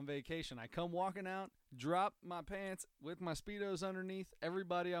Speedo on vacation. I come walking out, drop my pants with my Speedos underneath.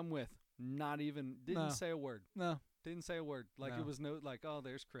 Everybody I'm with, didn't No. say a word. No, Didn't say a word. Like No. it was oh,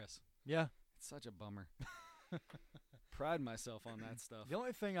 there's Chris. yeah. It's such a bummer. Pride myself on that stuff. The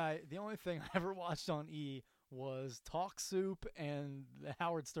only thing I ever watched on E was Talk Soup and the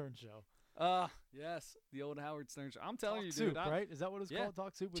Howard Stern show. Yes, the old Howard Stern show. I'm telling Talk you, Soup, dude. right? Is that what it's Yeah. called?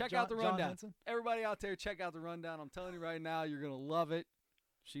 Talk Soup. With Check out the John Rundown. Henson? Everybody out there, check out the Rundown. I'm telling you right now, you're gonna love it.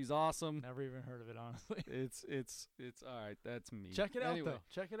 She's awesome. Never even heard of it, honestly. It's all right. That's me. Check it out, Anyway. though.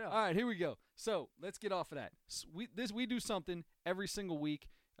 Check it out. All right, here we go. So let's get off of that. We do something every single week.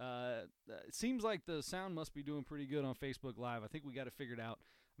 It seems like the sound must be doing pretty good on Facebook Live. I think we got it figured out.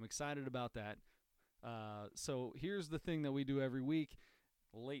 I'm excited about that. So here's the thing that we do every week.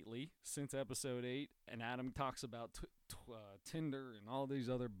 Lately, since episode 8, and Adam talks about Tinder and all these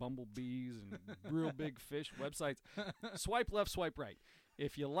other bumblebees and real big fish websites. Swipe left, swipe right.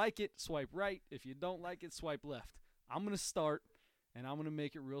 If you like it, swipe right. If you don't like it, swipe left. I'm going to start, and I'm going to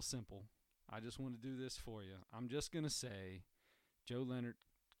make it real simple. I just want to do this for you. I'm just going to say, Joe Leonard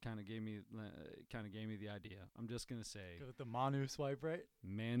kind of gave me the idea. I'm just going to say, Go with the Manu swipe right.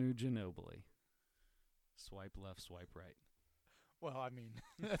 Manu Ginobili. Swipe left, swipe right. Well, I mean,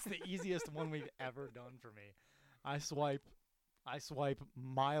 that's the easiest one we've ever done for me. I swipe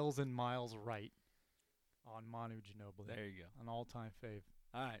miles and miles right on Manu Ginobili. There you go. An all-time fave.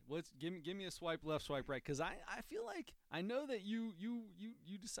 All right, give me a swipe left, swipe right, because I feel like I know that you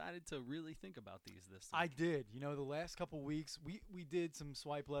decided to really think about these this time. I did. You know, the last couple weeks we did some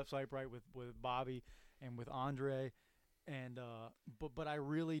swipe left, swipe right with Bobby and with Andre, and but I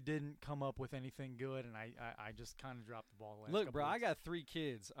really didn't come up with anything good, and I just kind of dropped the ball. The last Look, couple bro, I weeks. got 3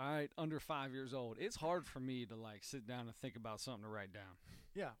 kids. All right, under 5 years old. It's hard for me to like sit down and think about something to write down.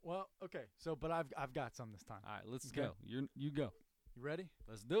 Yeah. Well, okay. So, but I've got some this time. All right, let's Okay. go. You go. You ready?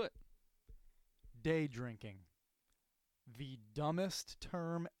 Let's do it. Day drinking. The dumbest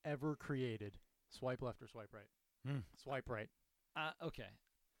term ever created. Swipe left or swipe right? Swipe right. Okay.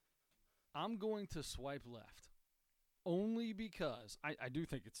 I'm going to swipe left. Only because I do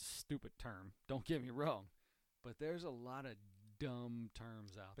think it's a stupid term. Don't get me wrong. But there's a lot of dumb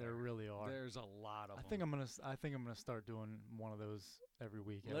terms out there. There really are. There's a lot of them. I think I'm gonna start doing one of those every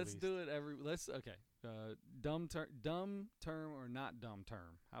week. at Let's least. do it okay. Dumb term or not dumb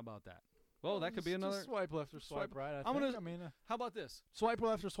term. How about that? Well, that could be Just another. swipe left or swipe right. I'm gonna- I mean, How about this? swipe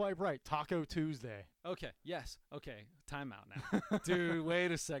left or swipe right. Taco Tuesday. Okay. Yes. Okay. Time out now. Dude,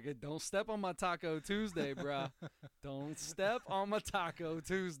 wait a second. Don't step on my Taco Tuesday, bruh. Don't step on my Taco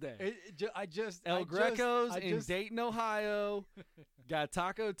Tuesday. El Greco's in Dayton, Ohio. Got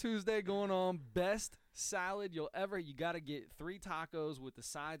Taco Tuesday going on. Best salad you'll ever. You got to get 3 tacos with the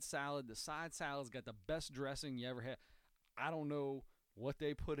side salad. The side salad's got the best dressing you ever had. I don't know what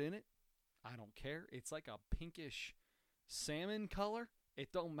they put in it. I don't care. It's like a pinkish salmon color.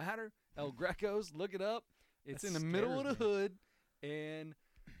 It don't matter. El Greco's, look it up. It's That in the middle of the scares me. hood, and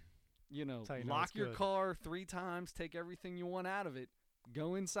That's how you know lock it's your good. car 3 times, take everything you want out of it,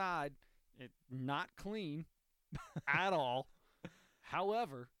 go inside. It not clean at all.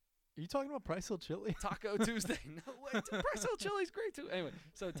 However, Are you talking about Price Hill Chili? Taco Tuesday. No way. Price Hill Chili's great too. Anyway,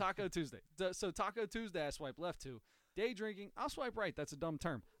 so Taco Tuesday. So Taco Tuesday, I swipe left to. Day drinking, I'll swipe right. That's a dumb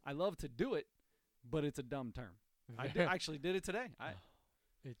term. I love to do it, but it's a dumb term. I actually did it today. I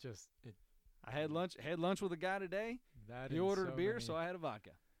had lunch with a guy today. That He is ordered so a beer, many- so I had a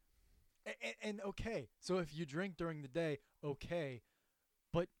vodka. And okay, so if you drink during the day, okay,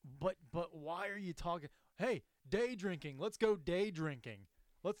 but why are you talking? Hey, day drinking. Let's go day drinking.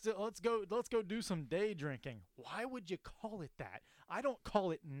 let's go do some day drinking. Why would you call it that? I don't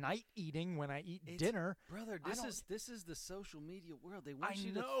call it night eating when I eat dinner. Brother, I this is the social media world. They I want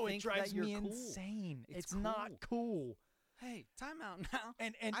you know to it think drives that you're me cool. insane. It's It's not cool. Hey, time out now.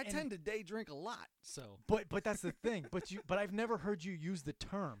 And I tend to day drink a lot, so But that's the thing. But I've never heard you use the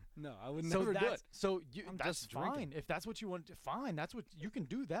term. no, I would So never do that's it. so I'm that's just drinking. fine. If that's what you want to fine, that's what you can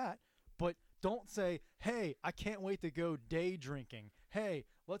do that. But don't say, "Hey, I can't wait to go day drinking." Hey,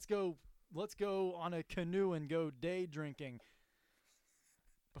 let's go on a canoe and go day drinking.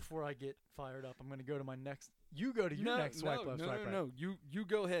 Before I get fired up, I'm going to go to my next. You go to your next swipe left, swipe right. No. You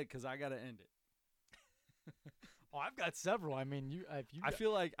go ahead because I got to end it. Oh, I've got several. I mean, I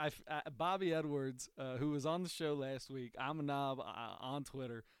feel like Bobby Edwards, who was on the show last week. I'm a knob on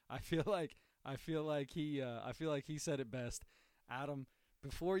Twitter. I feel like he said it best. Adam,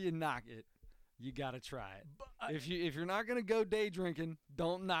 before you knock it, you got to try it. If you're not gonna go day drinking,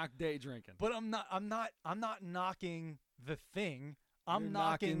 don't knock day drinking. But I'm not knocking the thing. I'm You're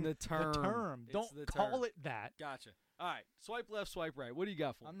knocking the term. It's Don't the call term. it that. Gotcha. All right, swipe left, swipe right. What do you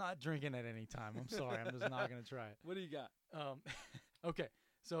got for me? I'm not drinking at any time. I'm sorry. I'm just not going to try it. What do you got? Okay.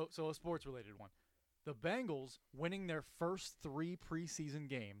 So a sports related one. The Bengals winning their first 3 preseason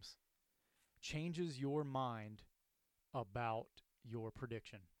games changes your mind about your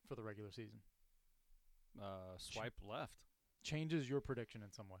prediction for the regular season. Swipe left. Changes your prediction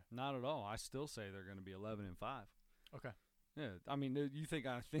in some way. Not at all. I still say they're going to be 11-5. Okay. Yeah, I mean, you think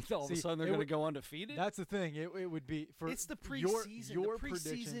I think all of a See, sudden they're it going to would- go undefeated? That's the thing. It would be for It's the your preseason. Your the preseason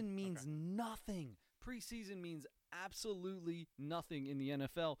prediction means okay. nothing. Preseason means absolutely nothing in the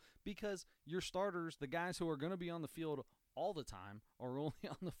NFL because your starters, the guys who are going to be on the field all the time, are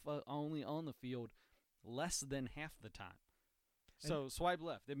only on the field less than half the time. So swipe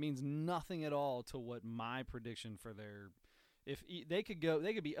left. It means nothing at all to what my prediction for their. If they could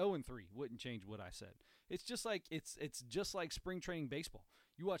be 0-3. Wouldn't change what I said. It's just like it's just like spring training baseball.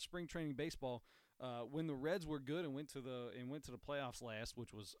 You watch spring training baseball when the Reds were good and went to the playoffs last,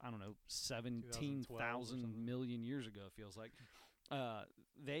 which was I don't know 17,000 million years ago. It feels like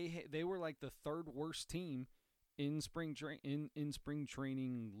they were like the third worst team in spring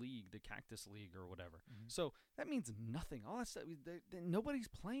training league, the Cactus League or whatever. Mm-hmm. So that means nothing. All that stuff, nobody's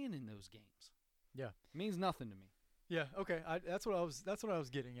playing in those games. Yeah. It means nothing to me. Yeah, okay. That's what I was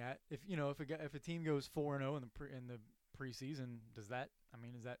getting at. If a team goes 4-0 in the preseason, does that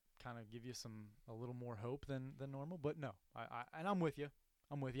kind of give you a little more hope than normal? But no, I'm with you.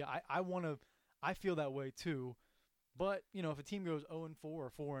 I feel that way too. But if a team goes 0-4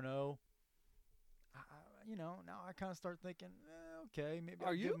 or 4-0, now I kind of start thinking, okay, maybe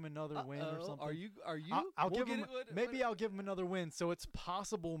I'll give them another win or something. Are you? I'll give them. I'll give them another win, so it's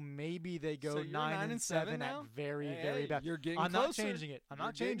possible maybe they go So you're 9-7 now? at very Hey, bad. you're getting I'm closer. not changing it. I'm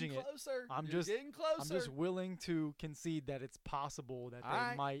not changing it. Closer. I'm You're just getting closer. I'm just willing to concede that it's possible that All they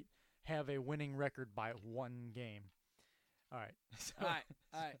right. might have a winning record by 1 game. All right. So, All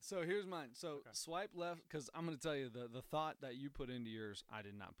right. So here's mine. So Okay. swipe left because I'm going to tell you the thought that you put into yours, I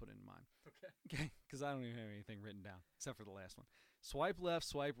did not put into mine. Okay. Because I don't even have anything written down except for the last one. Swipe left,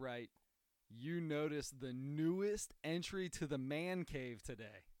 swipe right. You noticed the newest entry to the man cave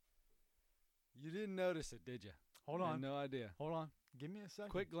today. You didn't notice it, did you? Hold You had on. no idea. Hold on. Give me a second.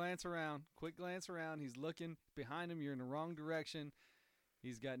 Quick glance around. He's looking behind him. You're in the wrong direction.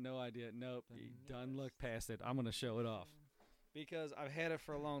 He's got no idea. Nope. He done looked past it. I'm going to show it off. Because I've had it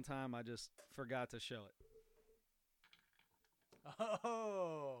for a long time. I just forgot to show it.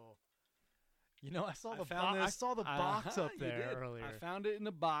 Oh. I saw the found box. I this- saw the box up You there did. earlier. I found it in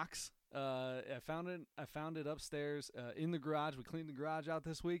the box. I found it upstairs in the garage. We cleaned the garage out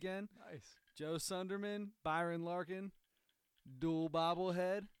this weekend. Nice. Joe Sunderman, Byron Larkin, dual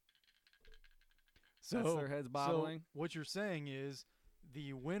bobblehead. So That's their heads bobbling. So what you're saying is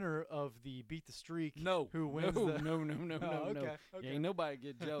the winner of the Beat the Streak. No, Who wins no, the? no, Oh, okay, no. okay. Ain't nobody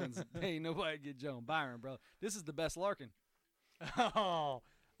get Jones. Ain't nobody get Joe and Byron, bro. This is the best Larkin. Oh,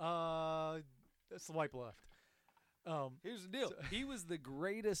 swipe left. Here's the deal. He was the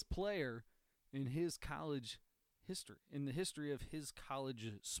greatest player in his college history, in the history of his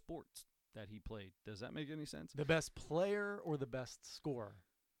college sports that he played. Does that make any sense? The best player or the best scorer?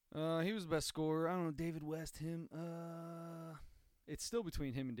 He was the best scorer. I don't know, David West, him. It's still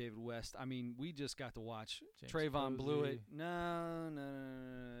between him and David West. I mean, we just got to watch James Trayvon Posey. Blewett. No.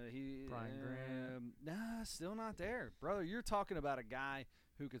 He Brian Grant. Nah, still not there. Brother, you're talking about a guy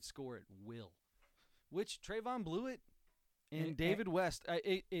who could score at will. Which Trayvon Blewett and David West,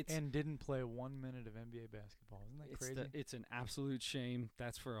 it's And didn't play 1 minute of NBA basketball. Isn't that crazy? it's an absolute shame.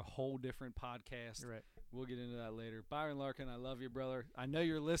 That's for a whole different podcast. You're right. We'll get into that later. Byron Larkin, I love you, brother. I know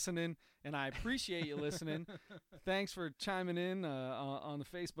you're listening, and I appreciate you listening. Thanks for chiming in on the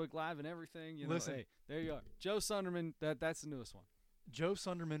Facebook Live and everything. You know, Listen. hey, there you are. Joe Sunderman, that's the newest one. Joe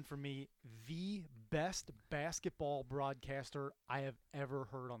Sunderman, for me, the best basketball broadcaster I have ever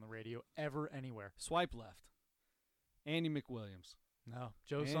heard on the radio, ever, anywhere. Swipe left. Andy McWilliams. No,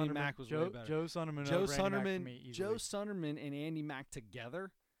 Joe Andy Sunderman. Mack was Joe, way better. Joe Sunderman. Joe over Andy Mack for Sunderman, me, easily. Joe Sunderman and Andy Mack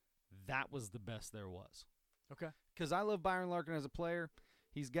together, that was the best there was. Okay. Because I love Byron Larkin as a player.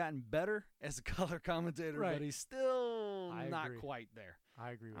 He's gotten better as a color commentator, Right. but he's still I not agree. quite there.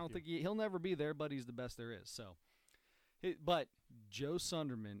 I agree with I don't you. think he'll never be there, but he's the best there is. So, but Joe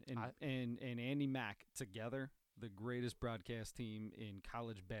Sunderman and Andy Mack together, the greatest broadcast team in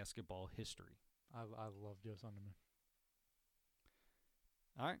college basketball history. I love Joe Sunderman.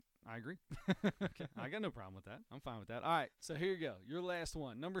 All right, I agree. Okay, I got no problem with that. I'm fine with that. All right, so here you go. Your last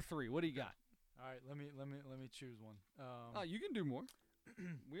one, number 3. What do you got? All right, let me choose one. Oh, you can do more.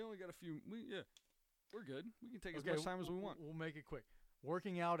 We only got a few. We're good. We can take as much time as we want. We'll make it quick.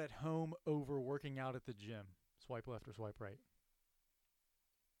 Working out at home over working out at the gym. Swipe left or swipe right?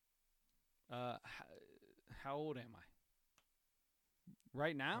 How old am I?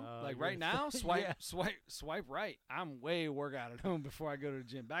 Right now? Like you're- right now? Swipe, Yeah. swipe right. I'm way workout at home before I go to the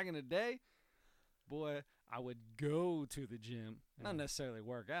gym. Back in the day, boy, I would go to the gym. Yeah. Not necessarily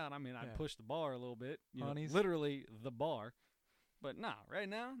work out. I mean, I'd Yeah. push the bar a little bit. You know, Honeys? literally the bar. But no, right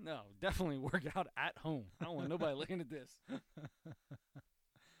now, no. Definitely work out at home. I don't want nobody looking at this.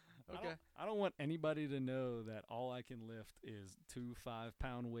 Okay. I don't want anybody to know that all I can lift is 2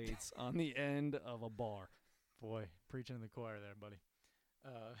 5-pound weights on the end of a bar. Boy, preaching to the choir there, buddy.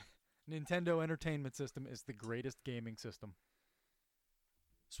 Nintendo Entertainment System is the greatest gaming system.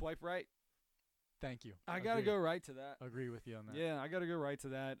 Swipe right. Thank you. I got to Agree. go right to that. Agree with you on that. Yeah, I got to go right to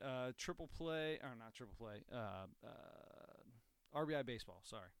that. Triple play, or not triple play. RBI baseball.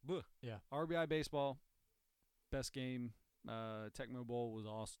 Sorry. Blech. Yeah. RBI baseball. Best game. Tecmo Bowl was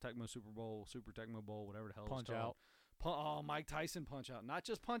awesome. Tecmo Super Bowl, Super Tecmo Bowl, whatever the hell Punch it's called. Oh, Mike Tyson punch out. Not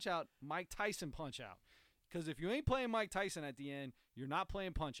just punch out. Mike Tyson punch out. Because if you ain't playing Mike Tyson at the end, you're not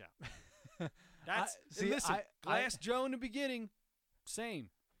playing punch out. That's See, and listen. I- Glass Joe in the beginning, same.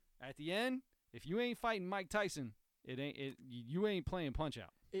 At the end, if you ain't fighting Mike Tyson, you ain't playing punch out.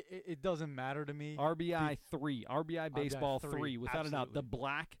 It doesn't matter to me. RBI 3, RBI baseball 3, without a doubt.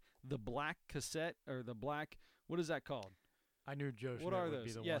 absolutely. The black cassette or the black, what is that called? I knew Joe What Schmidt are would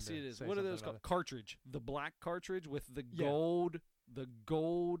be those? the Yes, one it to is. say What are something those about called? Cartridge. The black cartridge with the Yeah.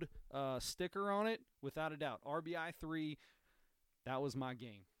 gold sticker on it, without a doubt. RBI 3, that was my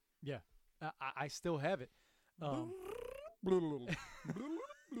game. it. Yeah. I still have it.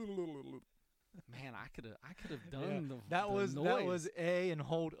 Man, I could have Yeah, done the that the was noise. A and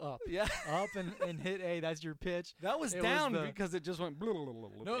hold up. Yeah. Up and hit A. That's your pitch. That was It was down the- because it just went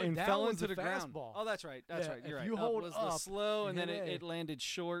No, and that fell was into the the ground. fastball. Oh, that's right. That's Yeah, right. You're if right. you Up hold was the up, slow, you and then hit A. it landed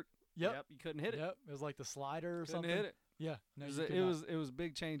short. Yep. You couldn't hit it. Yep. It was like the slider or Couldn't something. hit it. Yeah. No, you could It not. was a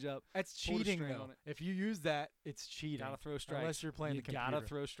big change up. That's pulled a cheating string though. on it. If you use that, it's cheating. Gotta throw strikes. Unless you're playing you the gotta computer.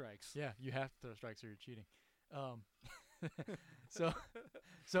 throw strikes. Yeah, you have to throw strikes or you're cheating.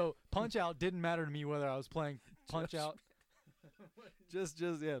 So punch out didn't matter to me whether I was playing punch out. Just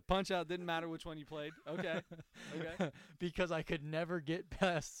yeah. Punch out didn't matter which one you played. Okay. Okay. Because I could never get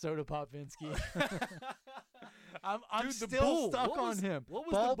past Soda Popinski. I'm Dude, the still bull. stuck What on was- him. What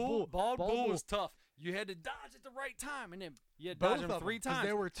was Bald the bull? Bald bull bull. was tough. You had to dodge at the right time, and then you had to Both dodge of him them, 3 'cause times.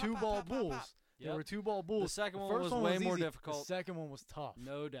 there were two Pop, bald pop, pop, pop, bulls. pop. There Yep. were two bald bulls. The second one first was one way more easy. difficult. The second one was tough.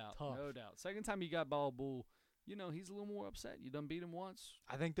 No doubt. Tough. No doubt. Second time you got bald bull, he's a little more upset. You done beat him once.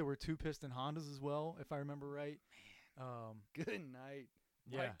 I think there were 2 piston Hondas as well, if I remember right. Good night.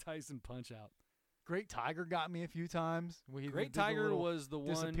 Yeah. Mike Tyson punch out. Great Tiger got me a few times. We Great did the Tiger little was the one.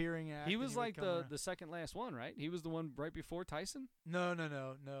 disappearing act. He and was would like come the around. second last one, right? He was the one right before Tyson. No.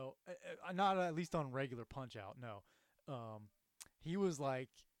 Not at least on regular Punch Out. No, he was like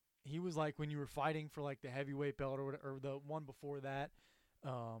when you were fighting for like the heavyweight belt or the one before that.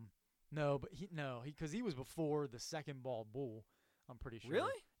 No, but because he was before the second bald bull. I'm pretty sure.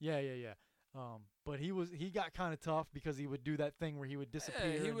 Really? Yeah. But he got kind of tough because he would do that thing where he would disappear.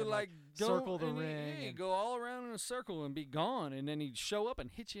 Yeah, he and would then, like go circle the and ring. He'd and- go all around in a circle and be gone, and then he'd show up and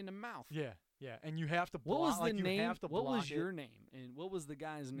hit you in the mouth. yeah, and you have to What block. was the like, you name? have to What was block your it. name? And what was the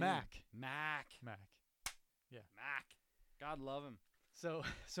guy's name? Mac. Mac. Mac? Mac. God love him. So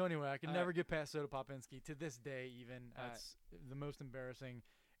anyway, I can All never right. get past Soda Popinski to this day. Even All that's the most embarrassing.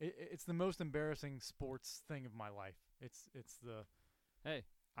 It's the most embarrassing sports thing of my life. It's the Hey,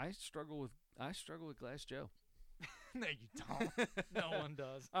 I struggle with Glass Joe. no, you don't. No one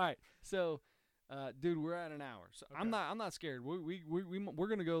does. All right, so Dude, we're at an hour, so Okay. I'm not scared. We're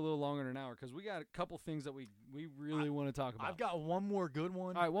gonna go a little longer than an hour because we got a couple things that we really want to talk about. I've got one more good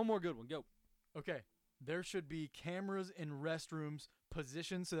one. All right, one more good one. Go. Okay. There should be cameras in restrooms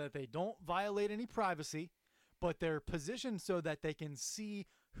positioned so that they don't violate any privacy, but they're positioned so that they can see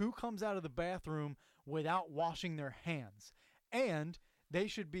who comes out of the bathroom without washing their hands. And they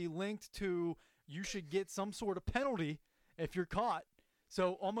should be linked to, you should get some sort of penalty if you're caught.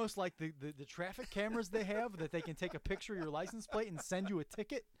 So almost like the traffic cameras they have that they can take a picture of your license plate and send you a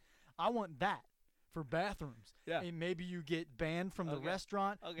ticket. I want that for bathrooms. Yeah. And maybe you get banned from the Okay.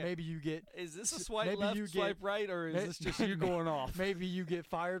 restaurant. Okay. Maybe you get Is this a swipe maybe left, you swipe get- right, or is this just you going off? Maybe you get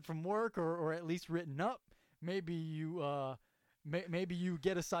fired from work, or at least written up. Maybe you maybe you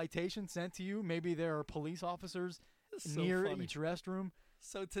get a citation sent to you. Maybe there are police officers This is so near funny. each restroom.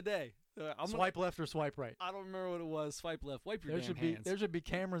 So today, I'm Swipe left or swipe right. I don't remember what it was. Swipe left. Wipe your There damn should hands. be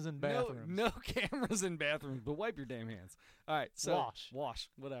cameras in bathrooms. No cameras in bathrooms, but wipe your damn hands. All right, so Wash.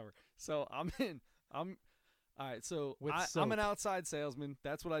 whatever. So I'm all right. So With I'm an soap. outside salesman.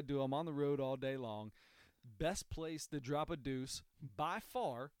 That's what I do. I'm on the road all day long. Best place to drop a deuce by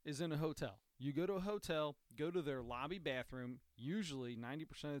far is in a hotel. You go to a hotel, go to their lobby bathroom. Usually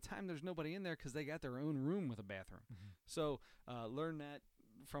 90% of the time, there's nobody in there because they got their own room with a bathroom. So learn that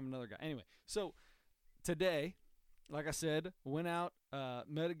from another guy. Anyway, so today, like I said, went out,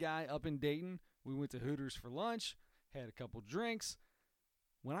 met a guy up in Dayton. We went to Hooters for lunch, had a couple drinks.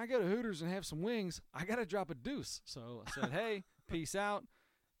 When I go to Hooters and have some wings, I got to drop a deuce. So I said, hey, peace out.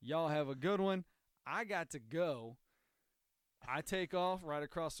 Y'all have a good one. I got to go. I take off. Right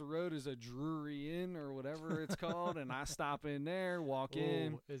across the road is a Drury Inn or whatever it's called, and I stop in there, walk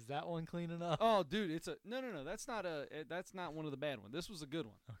in. Oh, is that one clean enough? Oh, dude, it's a no. That's not one of the bad ones. This was a good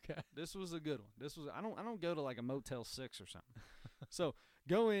one. Okay. This was a good one. I don't go to like a Motel 6 or something. So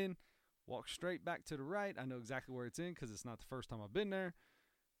go in, walk straight back to the right. I know exactly where it's in because it's not the first time I've been there.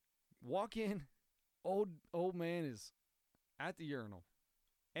 Walk in, old man is at the urinal.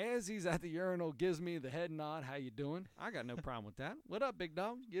 As he's at the urinal, gives me the head nod. How you doing? I got no problem with that. What up, big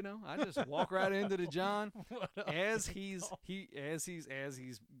dog? You know, I just walk right into the John. As he's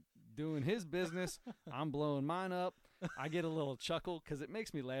doing his business, I'm blowing mine up. I get a little chuckle because it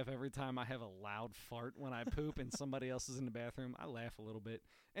makes me laugh every time I have a loud fart when I poop and somebody else is in the bathroom. I laugh a little bit.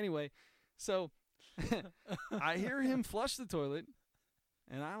 Anyway, so I hear him flush the toilet,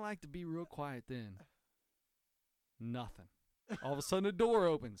 and I like to be real quiet then. Nothing. All of a sudden, the door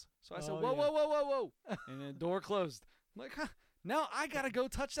opens. So I said, Oh, whoa, yeah. whoa. And the door closed. I'm like, huh, now I got to go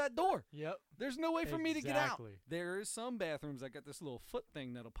touch that door. Yep. There's no way for me to get out. Exactly. There is some bathrooms that got this little foot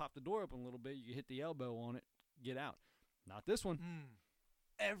thing that'll pop the door open a little bit. You hit the elbow on it, get out. Not this one.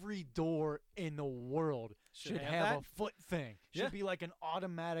 Every door in the world should have have that. a foot thing. Should Yeah. be like an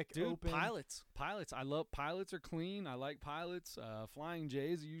automatic Dude, open. pilots. I love pilots are clean. I like pilots. Flying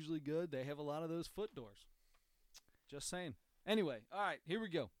J's are usually good. They have a lot of those foot doors. Just saying. Anyway, all right, here we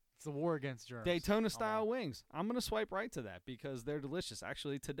go. It's the war against germs. Daytona style Oh. wings. I'm going to swipe right to that because they're delicious.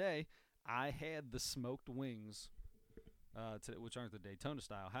 Actually, today I had the smoked wings, which aren't the Daytona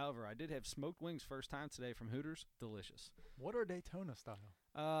style. However, I did have smoked wings first time today from Hooters. Delicious. What are Daytona style?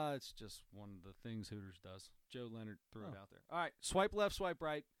 It's just one of the things Hooters does. Joe Leonard threw it Oh. out there. All right, swipe left, swipe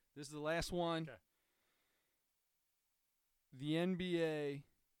right. This is the last one. Okay. The NBA,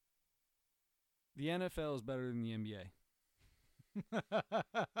 the NFL is better than the NBA. You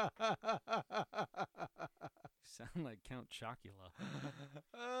sound like Count Chocula.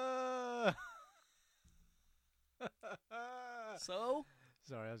 So?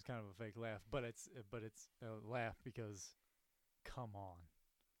 Sorry, that was kind of a fake laugh, but it's a laugh because, come on.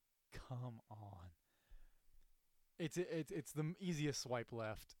 It's the easiest swipe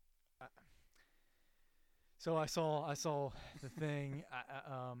left. So I saw the thing.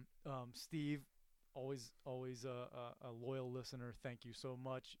 Steve, always a loyal listener. Thank you so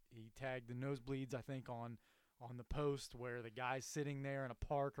much. He tagged the Nosebleeds, I think, on the post where the guy's sitting there in a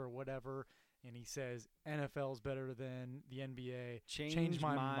park or whatever, and he says NFL's better than the NBA. Change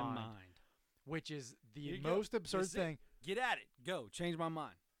my mind. Which is the Here you go. most absurd This is it. thing. Get at it. Go. Change my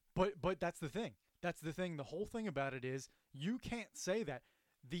mind. But that's the thing. The whole thing about it is you can't say that.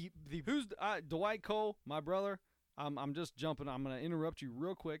 The Who's Dwight Cole, my brother? I'm just jumping. I'm going to interrupt you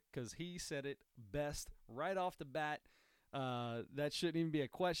real quick because he said it best right off the bat. That shouldn't even be a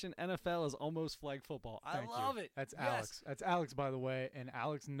question. NFL is almost flag football. I Thank you. love it. That's Yes. Alex. That's Alex, by the way, and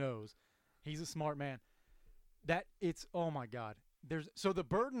Alex knows. He's a smart man. That it's oh my God. So the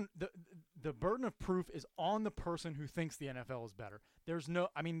burden of proof is on the person who thinks the NFL is better. The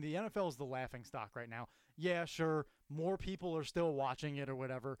NFL is the laughing stock right now. Yeah, sure, more people are still watching it or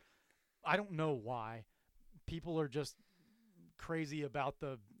whatever. I don't know why. People are just crazy about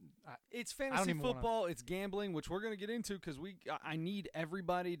the. It's don't fantasy even wanna- football. It's gambling, which we're going to get into because I need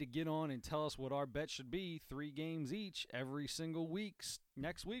everybody to get on and tell us what our bet should be. 3 games each every single week.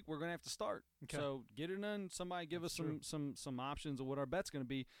 Next week we're going to have to start. Okay. So get it done. Somebody give That's us some options of what our bet's going to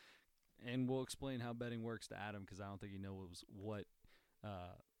be, and we'll explain how betting works to Adam because I don't think he knows what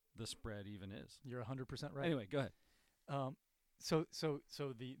the spread even is. You're 100% right. Anyway, go ahead. So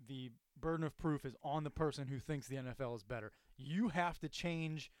the burden of proof is on the person who thinks the NFL is better. You have to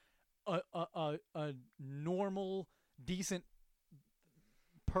change a normal, decent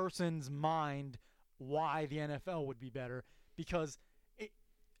person's mind why the NFL would be better because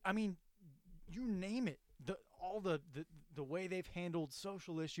you name it. The way they've handled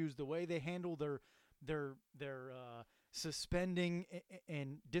social issues, the way they handle their suspending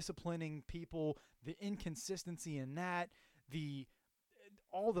and disciplining people, the inconsistency in that,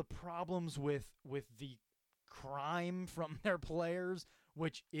 all the problems with the crime from their players,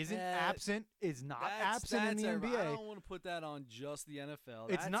 which is not absent in the NBA. I don't want to put that on just the NFL.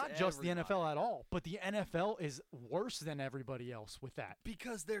 It's That's not just the everybody. NFL at all, but the NFL is worse than everybody else with that.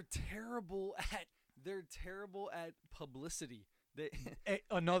 Because they're terrible at publicity.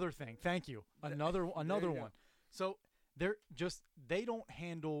 Another thing. Thank you. Another you one. go. So they don't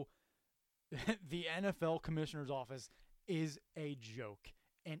handle the NFL commissioner's office is a joke,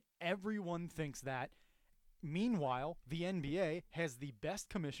 and everyone thinks that. Meanwhile, the NBA has the best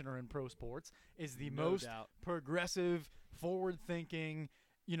commissioner in pro sports, is the No most doubt. progressive, forward-thinking.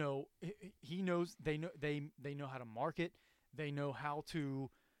 He knows they know how to market. They know how to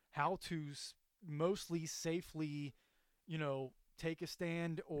mostly safely, take a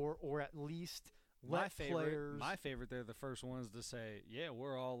stand or at least let players. My favorite, they're the first ones to say, "Yeah,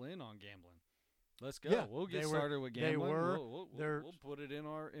 we're all in on gambling. Let's go. Yeah, we'll get they were- started with they gambling. were- they're- We'll put it in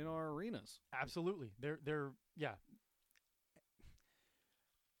our arenas." Absolutely, they're yeah.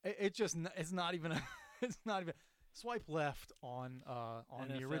 It's not even it's not even swipe left on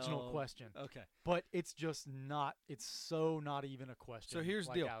the original NFL. question, Okay. but it's just not. It's so not even a question. So here's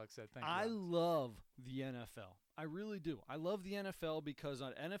the like deal. Alex said. Thank I you. love the NFL. I really do. I love the NFL because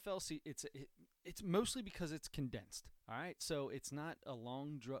on NFL, it's mostly because it's condensed. All right, so it's not a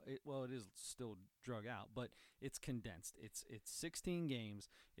long drug. Well, it is still drug out, but it's condensed. It's 16 games.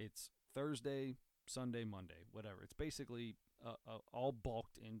 It's Thursday, Sunday, Monday, whatever. It's basically all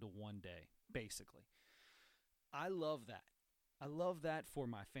bulked into one day, basically. I love that. I love that for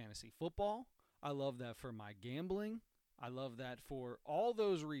my fantasy football. I love that for my gambling. I love that for all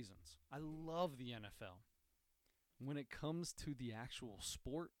those reasons. I love the NFL. When it comes to the actual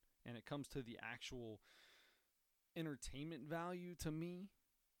sport and it comes to the actual entertainment value to me,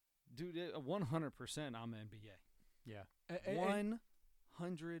 dude, 100% I'm NBA. Yeah,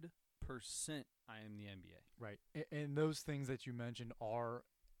 100% I am the NBA. right. And those things that you mentioned are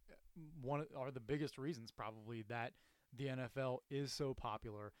the biggest reasons probably that the NFL is so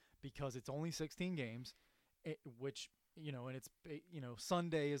popular because it's only 16 games, which. And it's,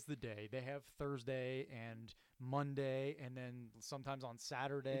 Sunday is the day. They have Thursday and Monday, and then sometimes on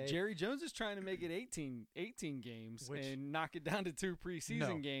Saturday. Jerry Jones is trying to make it 18 games and knock it down to 2 preseason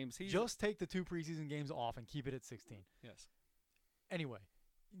No, games. Just take the 2 preseason games off and keep it at 16. Yes. Anyway,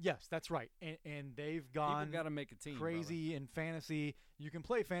 yes, that's right. And they've gone People got to make a team. crazy in fantasy. You can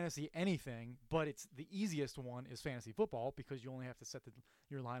play fantasy anything, but it's the easiest one is fantasy football because you only have to set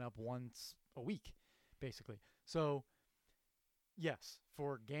your lineup once a week, basically. So. Yes,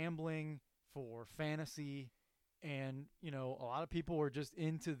 for gambling, for fantasy, and, a lot of people are just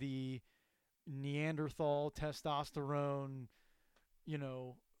into the Neanderthal testosterone,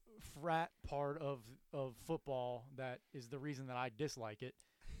 frat part of football. That is the reason that I dislike it.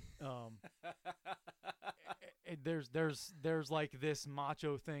 There's like this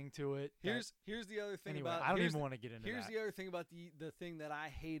macho thing to it. Here's the other thing Anyway, about. I don't here's even the- want to get into Here's that. the other thing about the thing that I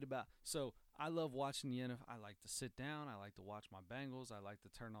hate about. So I love watching the NFL. I like to sit down. I like to watch my Bengals. I like to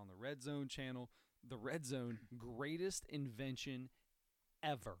turn on the Red Zone channel. The Red Zone, greatest invention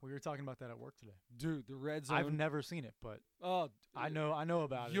ever, We were talking about that at work today. dude. The Red Zone. I've never seen it, but Oh, I know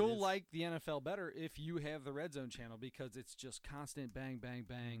about it. You'll It's- like the NFL better if you have the Red Zone channel because it's just constant bang, bang,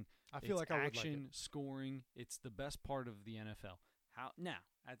 bang. I feel It's like I would like action, it. scoring. It's the best part of the NFL. Now,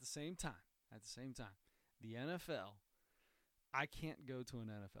 at the same time, the NFL, I can't go to an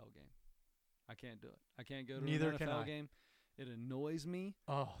NFL game. I can't do it. I can't go to Neither an can NFL I. game. It annoys me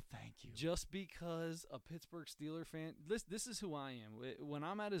Oh, thank you. just because a Pittsburgh Steeler fan. This is who I am. When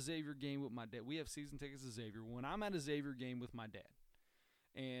I'm at a Xavier game with my dad, we have season tickets to Xavier. When I'm at a Xavier game with my dad,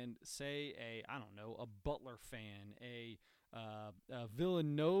 and say a Butler fan, a a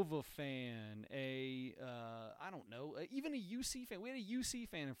Villanova fan, I don't know, even a UC fan. We had a UC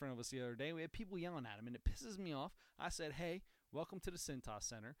fan in front of us the other day. We had people yelling at him, and it pisses me off. I said, "Hey, welcome to the Cintas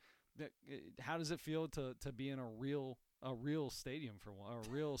Center. How does it feel to be in a real stadium for one, a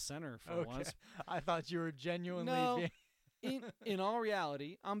real center for Okay. once?" I thought you were genuinely No. being In all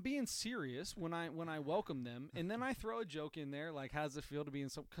reality, I'm being serious when I welcome them, and then I throw a joke in there like, "How does it feel to be in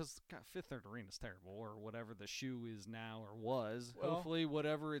some?" Because Fifth Third Arena is terrible, or whatever the shoe is now or was. Well, Hopefully,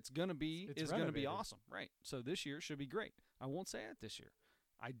 whatever it's gonna be it's is gonna be renovated. awesome, right? So this year should be great. I won't say it this year.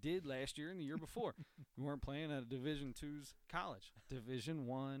 I did last year and the year before. We weren't playing at a Division II's college. Division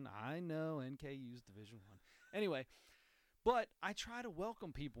I, I know NKU's Division I. Anyway. But I try to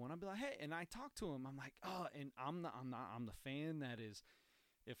welcome people, and I'll be like, "Hey," and I talk to them. I'm like, "Oh," and I'm the fan that is,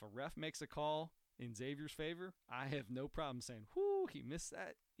 if a ref makes a call in Xavier's favor, I have no problem saying, "Whoo, he missed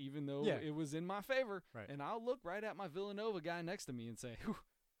that," even though Yeah. it was in my favor. Right. And I'll look right at my Villanova guy next to me and say, "Whew,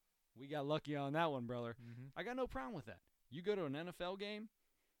 we got lucky on that one, brother." I got no problem with that. You go to an NFL game.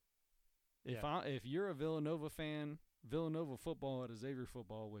 If you're a Villanova fan, Villanova football at a Xavier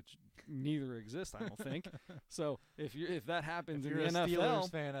football, which neither exist, I don't think. So if that happens If in you're the a NFL,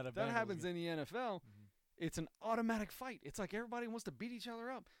 Steelers fan at a if that Bengals happens game. in the NFL, it's an automatic fight. It's like everybody wants to beat each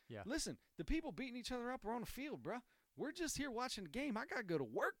other up. Yeah. Listen, the people beating each other up are on the field, bruh. We're just here watching the game. I gotta go to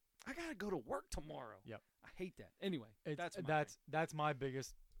work. I gotta go to work tomorrow. Yep. I hate that. Anyway, It's, that's my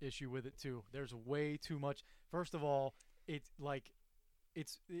biggest issue with it too. There's way too much. First of all, it's like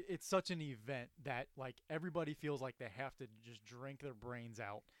it's such an event that like everybody feels like they have to just drink their brains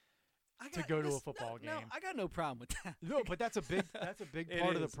out to go to a football game. No, I got no problem with that. No, but that's a big It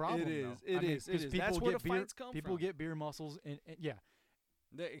part of is. the problem. It is. though. It is. It 'cause is. people That's where get the fights come People from. get beer muscles, and yeah.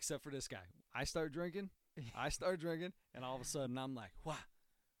 Except for this guy. I start drinking, and all of a sudden I'm like, "Wow,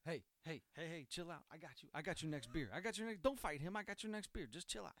 hey, chill out. I got you. I got your next beer. I got your next. Don't fight him. I got your next beer. Just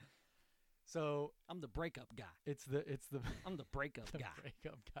chill out." So I'm the breakup guy. it's the I'm the breakup the guy.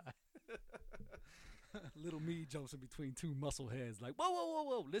 breakup guy. Little me jumps in between two muscle heads like,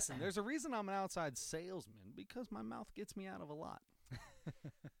 whoa. Listen, there's a reason I'm an outside salesman, because my mouth gets me out of a lot.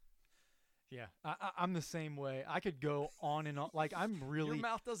 Yeah, I'm the same way. I could go on and on. Like I'm really Your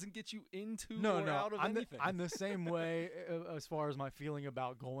mouth doesn't get you into no. out of I'm anything. I'm the same way as far as my feeling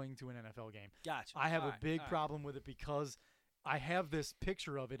about going to an NFL game. Gotcha. I have All a right, big all right. problem with it because I have this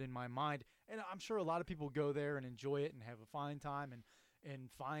picture of it in my mind, and I'm sure a lot of people go there and enjoy it and have a fine time and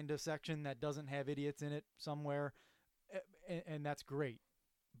find a section that doesn't have idiots in it somewhere, and that's great.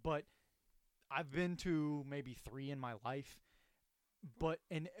 But I've been to maybe 3 in my life, but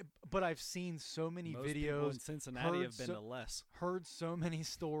I've seen so many Most people videos, in Cincinnati heard have been to less. heard so many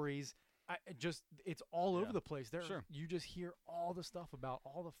stories. It's all over Yeah. the place. Sure. You just hear all the stuff about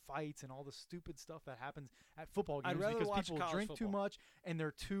all the fights and all the stupid stuff that happens at football I'd games rather because watch people college drink too football. much and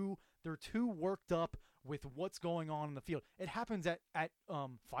they're too worked up with what's going on in the field. It happens at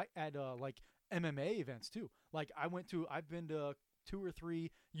like MMA events too. Like I've been to 2 or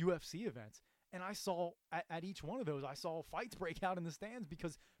 3 UFC events. And I saw at each one of those, I saw fights break out in the stands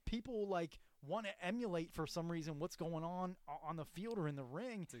because people like want to emulate for some reason what's going on the field or in the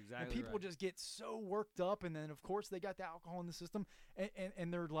ring. That's exactly and people right. just get so worked up, and then of course they got the alcohol in the system,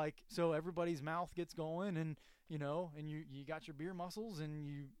 and they're like, so everybody's mouth gets going, and and you got your beer muscles, and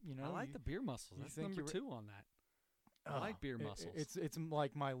you I like the beer muscles. you That's think number you're- 2 on that. I like beer muscles. It's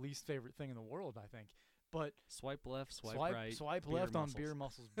like my least favorite thing in the world, I think. But Swipe left, swipe right. swipe beer left on muscles. beer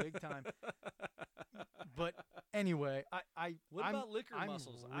muscles, big time. But anyway, What I'm, about liquor I'm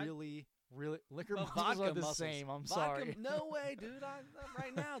muscles? Really, liquor Well, muscles vodka are the muscles. same. I'm Vodka- sorry. No way, dude.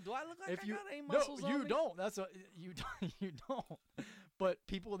 Right now, do I look like If I you got any muscles no, on you me? don't. That's what you don't. You don't. But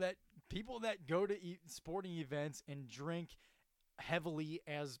people that go to sporting events and drink heavily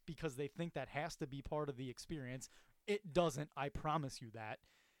because they think that has to be part of the experience, it doesn't. I promise you that.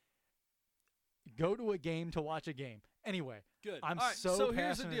 Go to a game to watch a game. Anyway, Good. I'm All right, so here's the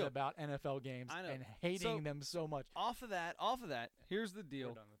passionate deal. about NFL games I know. and hating So- them so much. Off of that, here's the deal.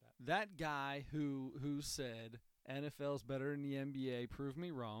 We're done with that. That guy who said NFL's better than the NBA proved me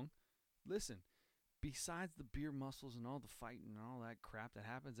wrong. Listen, besides the beer muscles and all the fighting and all that crap that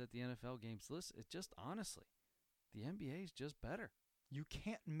happens at the NFL games, listen, it's just honestly, the NBA is just better. You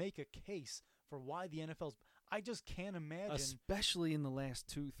can't make a case for why the NFL's. I just can't imagine. Especially in the last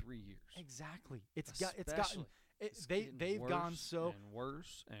 2-3 years. Exactly. It's gotten. Especially. It's getting They've gone worse so. and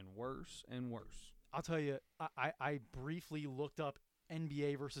worse and worse and worse. I'll tell you. I briefly looked up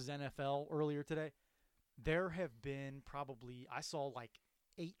NBA versus NFL earlier today. There have been probably, I saw like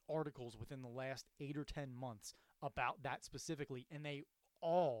 8 articles within the last 8 or 10 months about that specifically, and they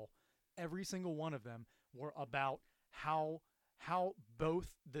every single one of them were about how both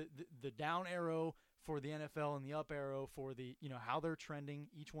the down arrow for the NFL and the up arrow for the, how they're trending,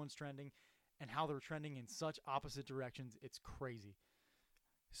 each one's trending, and how they're trending in such opposite directions. It's crazy.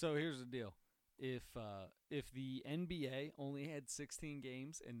 So here's the deal. If the NBA only had 16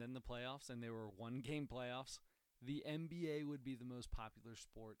 games and then the playoffs and they were 1-game playoffs, the NBA would be the most popular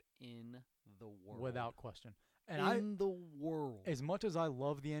sport in the world. Without question. And the world. As much as I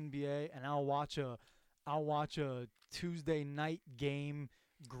love the NBA and I'll watch a Tuesday night game,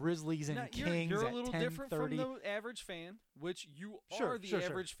 Grizzlies and Now, Kings you're at a little 10:30. different from the average fan, which you Sure, are the sure.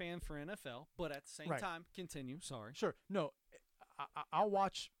 average fan for NFL, but at the same Right. time, continue. Sorry. Sure. No, I'll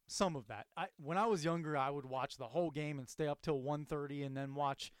watch some of that. When I was younger, I would watch the whole game and stay up till 1:30 and then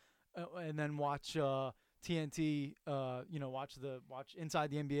watch TNT. Watch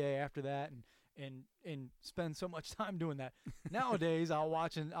Inside the NBA after that, and spend so much time doing that. Nowadays, I'll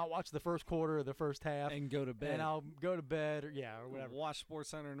watch the first quarter or the first half And go to bed. and I'll go to bed or whatever. Watch Sports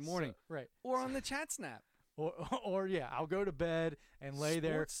Center in the morning. So, right. Or on the chat snap. Or I'll go to bed and lay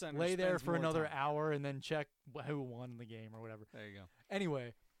there SportsCenter for spends another more time. hour and then check who won the game or whatever. There you go.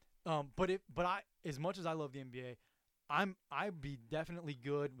 Anyway, but as much as I love the NBA, I'd be definitely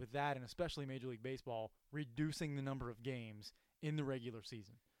good with that, and especially Major League Baseball reducing the number of games in the regular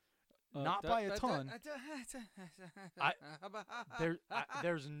season. Not by a ton.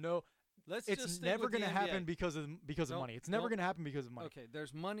 There's no. Let's just It's stick never with the going to NBA. happen because of money. It's never Nope. going to happen because of money. Okay,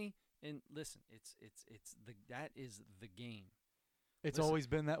 there's money, and listen, that is the game. It's Listen, always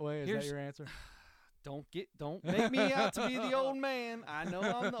been that way. Is that here's- your answer? Don't make me out to be the old man. I know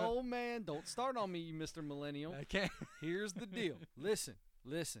I'm the old man. Don't start on me, you Mr. Millennial. I can't. Here's the deal. Listen.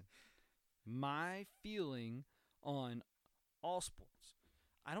 My feeling on all sports,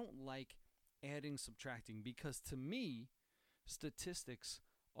 I don't like adding, subtracting, because to me, statistics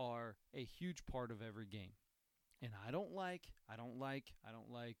are a huge part of every game. And I don't like,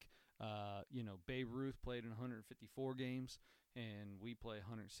 Babe Ruth played in 154 games, and we play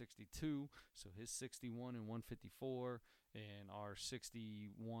 162. So his 61 and 154, and our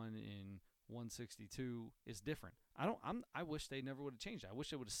 61 and 162 is different. I wish they never would have changed it. I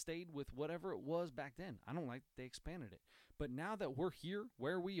wish they would have stayed with whatever it was back then. I don't like they expanded it. But now that we're here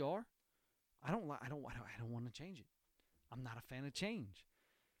where we are, I don't want to change it. I'm not a fan of change.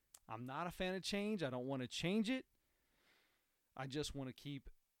 I don't want to change it. I just want to keep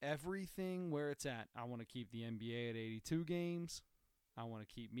everything where it's at. I want to keep the NBA at 82 games. I want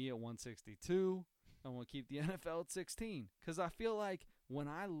to keep me at 162. I want to keep the NFL at 16. Because I feel like when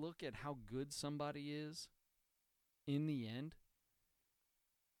I look at how good somebody is in the end,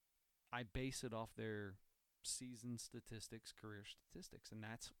 I base it off their season statistics, career statistics. And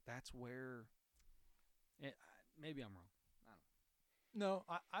that's where maybe I'm wrong. I don't know.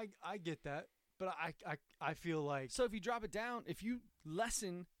 No, I get that, but I feel like So if you drop it down, if you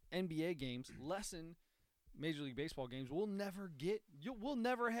lessen NBA games, lessen Major League Baseball games, we'll never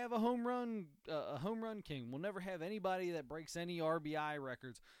have a home run king. We'll never have anybody that breaks any RBI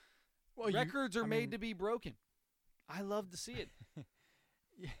records. Records are made to be broken. I love to see it.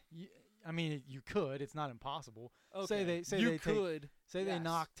 you could. It's not impossible. Okay. They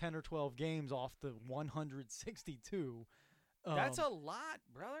knock 10 or 12 games off the 162. That's a lot,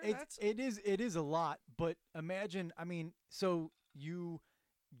 brother. It is a lot, but imagine, so you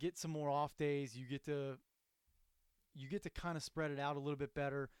get some more off days, you get to kind of spread it out a little bit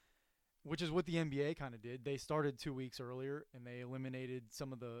better, which is what the NBA kind of did. They started 2 weeks earlier and they eliminated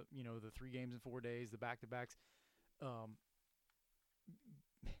some of the 3 games in 4 days, the back-to-backs.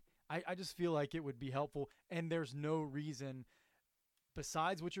 I just feel like it would be helpful, and there's no reason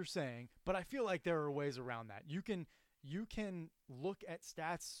besides what you're saying, but I feel like there are ways around that. You can look at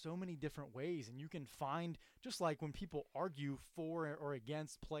stats so many different ways, and you can find, just like when people argue for or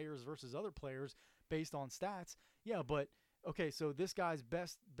against players versus other players based on stats. Yeah, but okay, so this guy's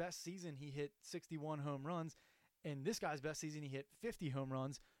best season he hit 61 home runs, and this guy's best season he hit 50 home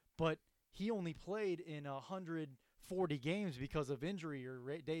runs, but he only played in 140 games because of injury or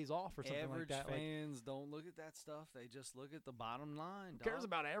days off or something average like that. fans don't look at that stuff. They just look at the bottom line. Who cares dog.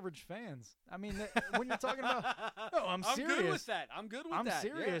 about average fans? When you're talking about, no, I'm serious. I'm good with that. I'm good with I'm that.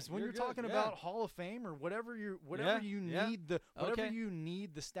 serious. Yeah, when you're good. talking Yeah. about Hall of Fame or whatever you need the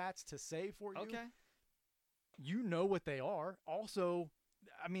stats to say for you. Okay. You know what they are. Also,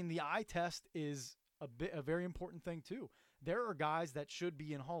 the eye test is a very important thing too. There are guys that should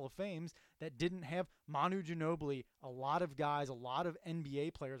be in Hall of Fames that didn't have Manu Ginobili. A lot of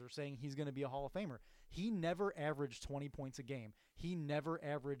NBA players are saying he's going to be a Hall of Famer. He never averaged 20 points a game. He never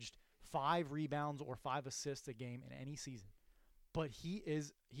averaged 5 rebounds or 5 assists a game in any season. But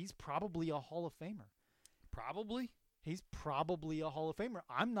he's probably a Hall of Famer. Probably. he's probably a Hall of Famer.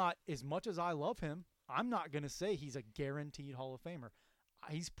 I'm not, as much as I love him, I'm not going to say he's a guaranteed Hall of Famer.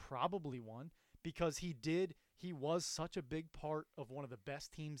 He's probably one because he was such a big part of one of the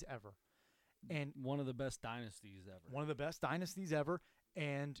best teams ever. And one of the best dynasties ever. One of the best dynasties ever.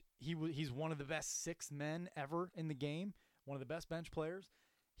 And he's one of the best sixth men ever in the game. One of the best bench players.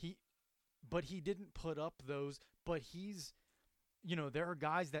 But he didn't put up those. But he's, there are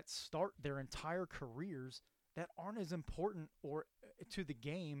guys that start their entire careers that aren't as important or to the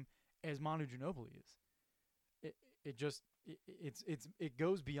game as Manu Ginobili is. It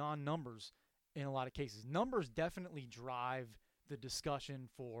goes beyond numbers in a lot of cases. Numbers definitely drive the discussion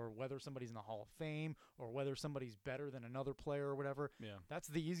for whether somebody's in the Hall of Fame or whether somebody's better than another player or whatever. Yeah. That's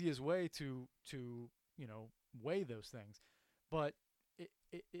the easiest way to weigh those things. But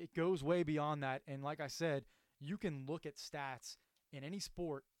it goes way beyond that. And like I said, you can look at stats in any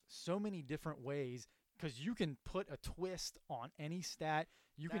sport so many different ways because you can put a twist on any stat.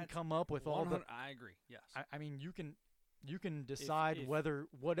 You can come up with all the. I agree. Yes. I mean, you can decide whether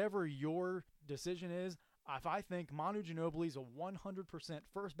whatever your decision is. If I think Manu Ginobili is a 100%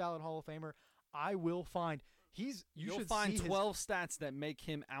 first ballot Hall of Famer, I will find you'll find 12 stats that make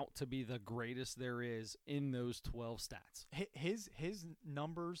him out to be the greatest there is in those 12 stats. His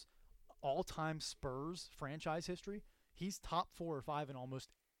numbers, all-time Spurs franchise history, he's top 4 or 5 in almost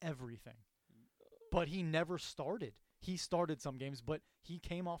everything. But he never started. He started some games, but he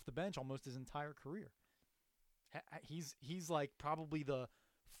came off the bench almost his entire career. He's like probably the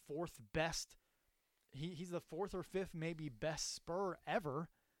fourth best. He's the fourth or fifth maybe best Spur ever,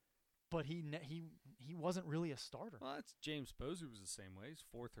 but he wasn't really a starter. Well, that's James Posey was the same way. He's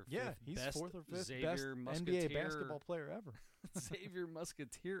fourth or fifth. Yeah, he's best fourth or fifth Xavier best Musketeer, NBA basketball player ever. Xavier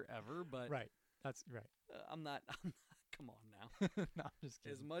Musketeer ever, but right, that's right. I'm not. Come on now. No, I'm just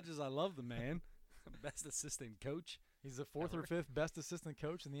kidding. As much as I love the man, best assistant coach. He's the fourth or fifth best assistant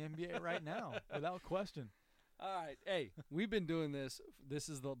coach in the NBA right now, without question. All right. Hey, we've been doing this. This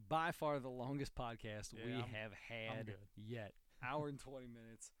is by far the longest podcast we have had yet. Hour and 20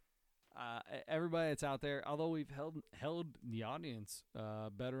 minutes. Everybody that's out there, although we've held the audience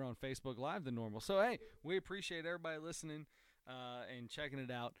better on Facebook Live than normal. So, hey, we appreciate everybody listening and checking it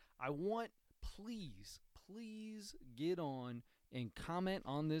out. I want, please get on and comment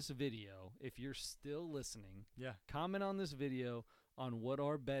on this video if you're still listening. Yeah. Comment on this video on what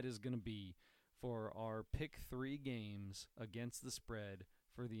our bet is going to be for our pick 3 games against the spread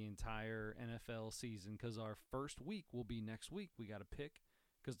for the entire NFL season, because our first week will be next week. We got to pick,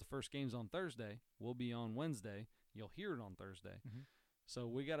 because the first game's on Thursday. We'll be on Wednesday. You'll hear it on Thursday. Mm-hmm. So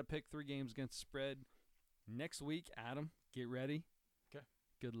we got to pick 3 games against the spread next week. Adam, get ready. Okay.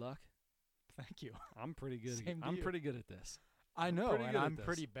 Good luck. Thank you. I'm pretty good. Same to I'm you. pretty good at this. I know, and I'm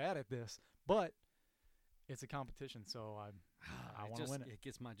pretty bad at this, but it's a competition, so I want to win it. It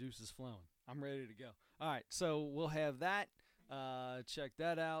gets my juices flowing. I'm ready to go. All right, so we'll have that. Check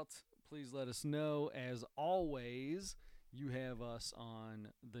that out. Please let us know. As always, you have us on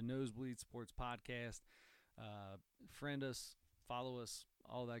the Nosebleed Sports Podcast. Friend us, follow us,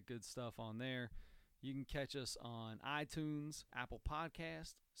 all that good stuff on there. You can catch us on iTunes, Apple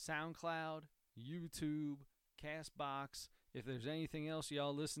Podcast, SoundCloud, YouTube, CastBox. If there's anything else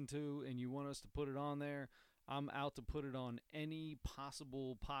y'all listen to and you want us to put it on there, I'm out to put it on any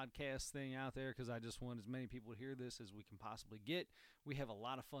possible podcast thing out there, because I just want as many people to hear this as we can possibly get. We have a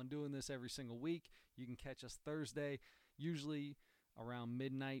lot of fun doing this every single week. You can catch us Thursday, usually around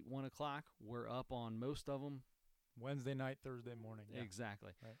midnight, 1 o'clock. We're up on most of them. Wednesday night, Thursday morning. Yeah.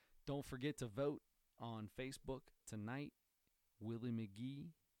 Exactly. Right. Don't forget to vote on Facebook tonight. Willie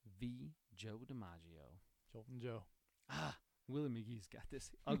McGee v. Joe DiMaggio. Jolton Joe. Willie McGee's got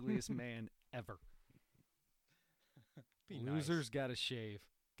this ugliest man ever. nice. Losers got to shave.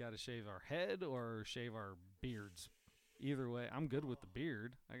 Got to shave our head or shave our beards. Either way, I'm good with the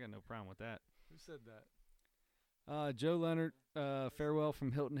beard. I got no problem with that. Who said that? Joe Leonard, farewell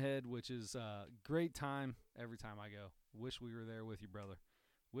from Hilton Head, which is a great time every time I go. Wish we were there with you, brother.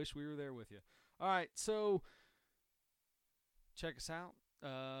 Wish we were there with you. All right, so check us out.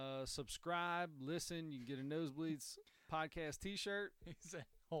 Subscribe, listen. You can get a Nosebleeds podcast T-shirt. He said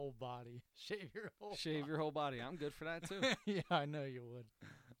whole body. Shave your whole Shave your whole body. I'm good for that, too. Yeah, I know you would.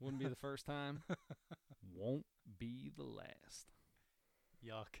 Wouldn't be the first time. Won't be the last.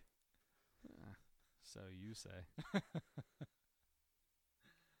 Yuck. So you say.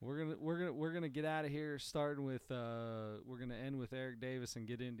 We're gonna get out of here. Starting with we're gonna end with Eric Davis and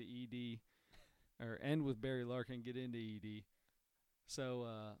get into ED, or end with Barry Larkin, get into ED. So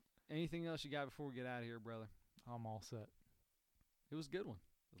anything else you got before we get out of here, brother? I'm all set. It was a good one.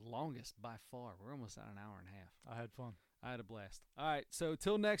 The longest by far. We're almost at an hour and a half. I had fun. I had a blast. All right, so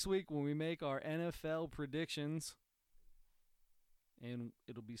till next week when we make our NFL predictions, and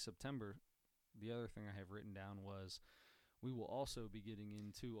it'll be September. The other thing I have written down was we will also be getting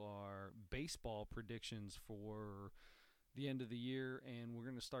into our baseball predictions for the end of the year, and we're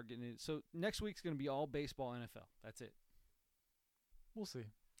going to start getting it. So next week's going to be all baseball, NFL. That's it. We'll see.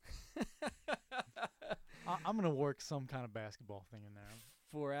 I'm going to work some kind of basketball thing in there.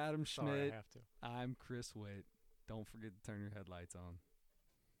 For Adam Sorry, Schmidt, I have to. I'm Chris Witt. Don't forget to turn your headlights on.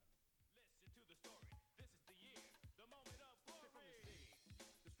 Listen to the story. This is the year, the moment of glory.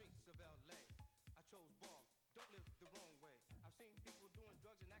 The streets of LA. I chose ball. Don't live the wrong way. I've seen people doing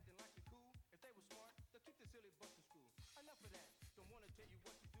drugs and acting like they're cool. If they were smart, they'll keep the silly butts in school. Enough of that. Don't want to tell you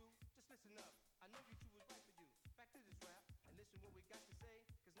what to do. Just listen up. I know you two was right for you. Back to this rap and listen what we got to say.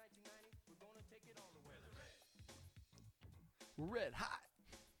 Cause 1990, we're gonna take it all away. We're red hot.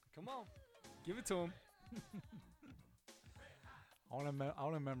 Come on. Give it to him. I want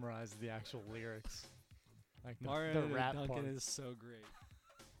to memorize the actual lyrics. Like the Mario rap Duncan part. is so great.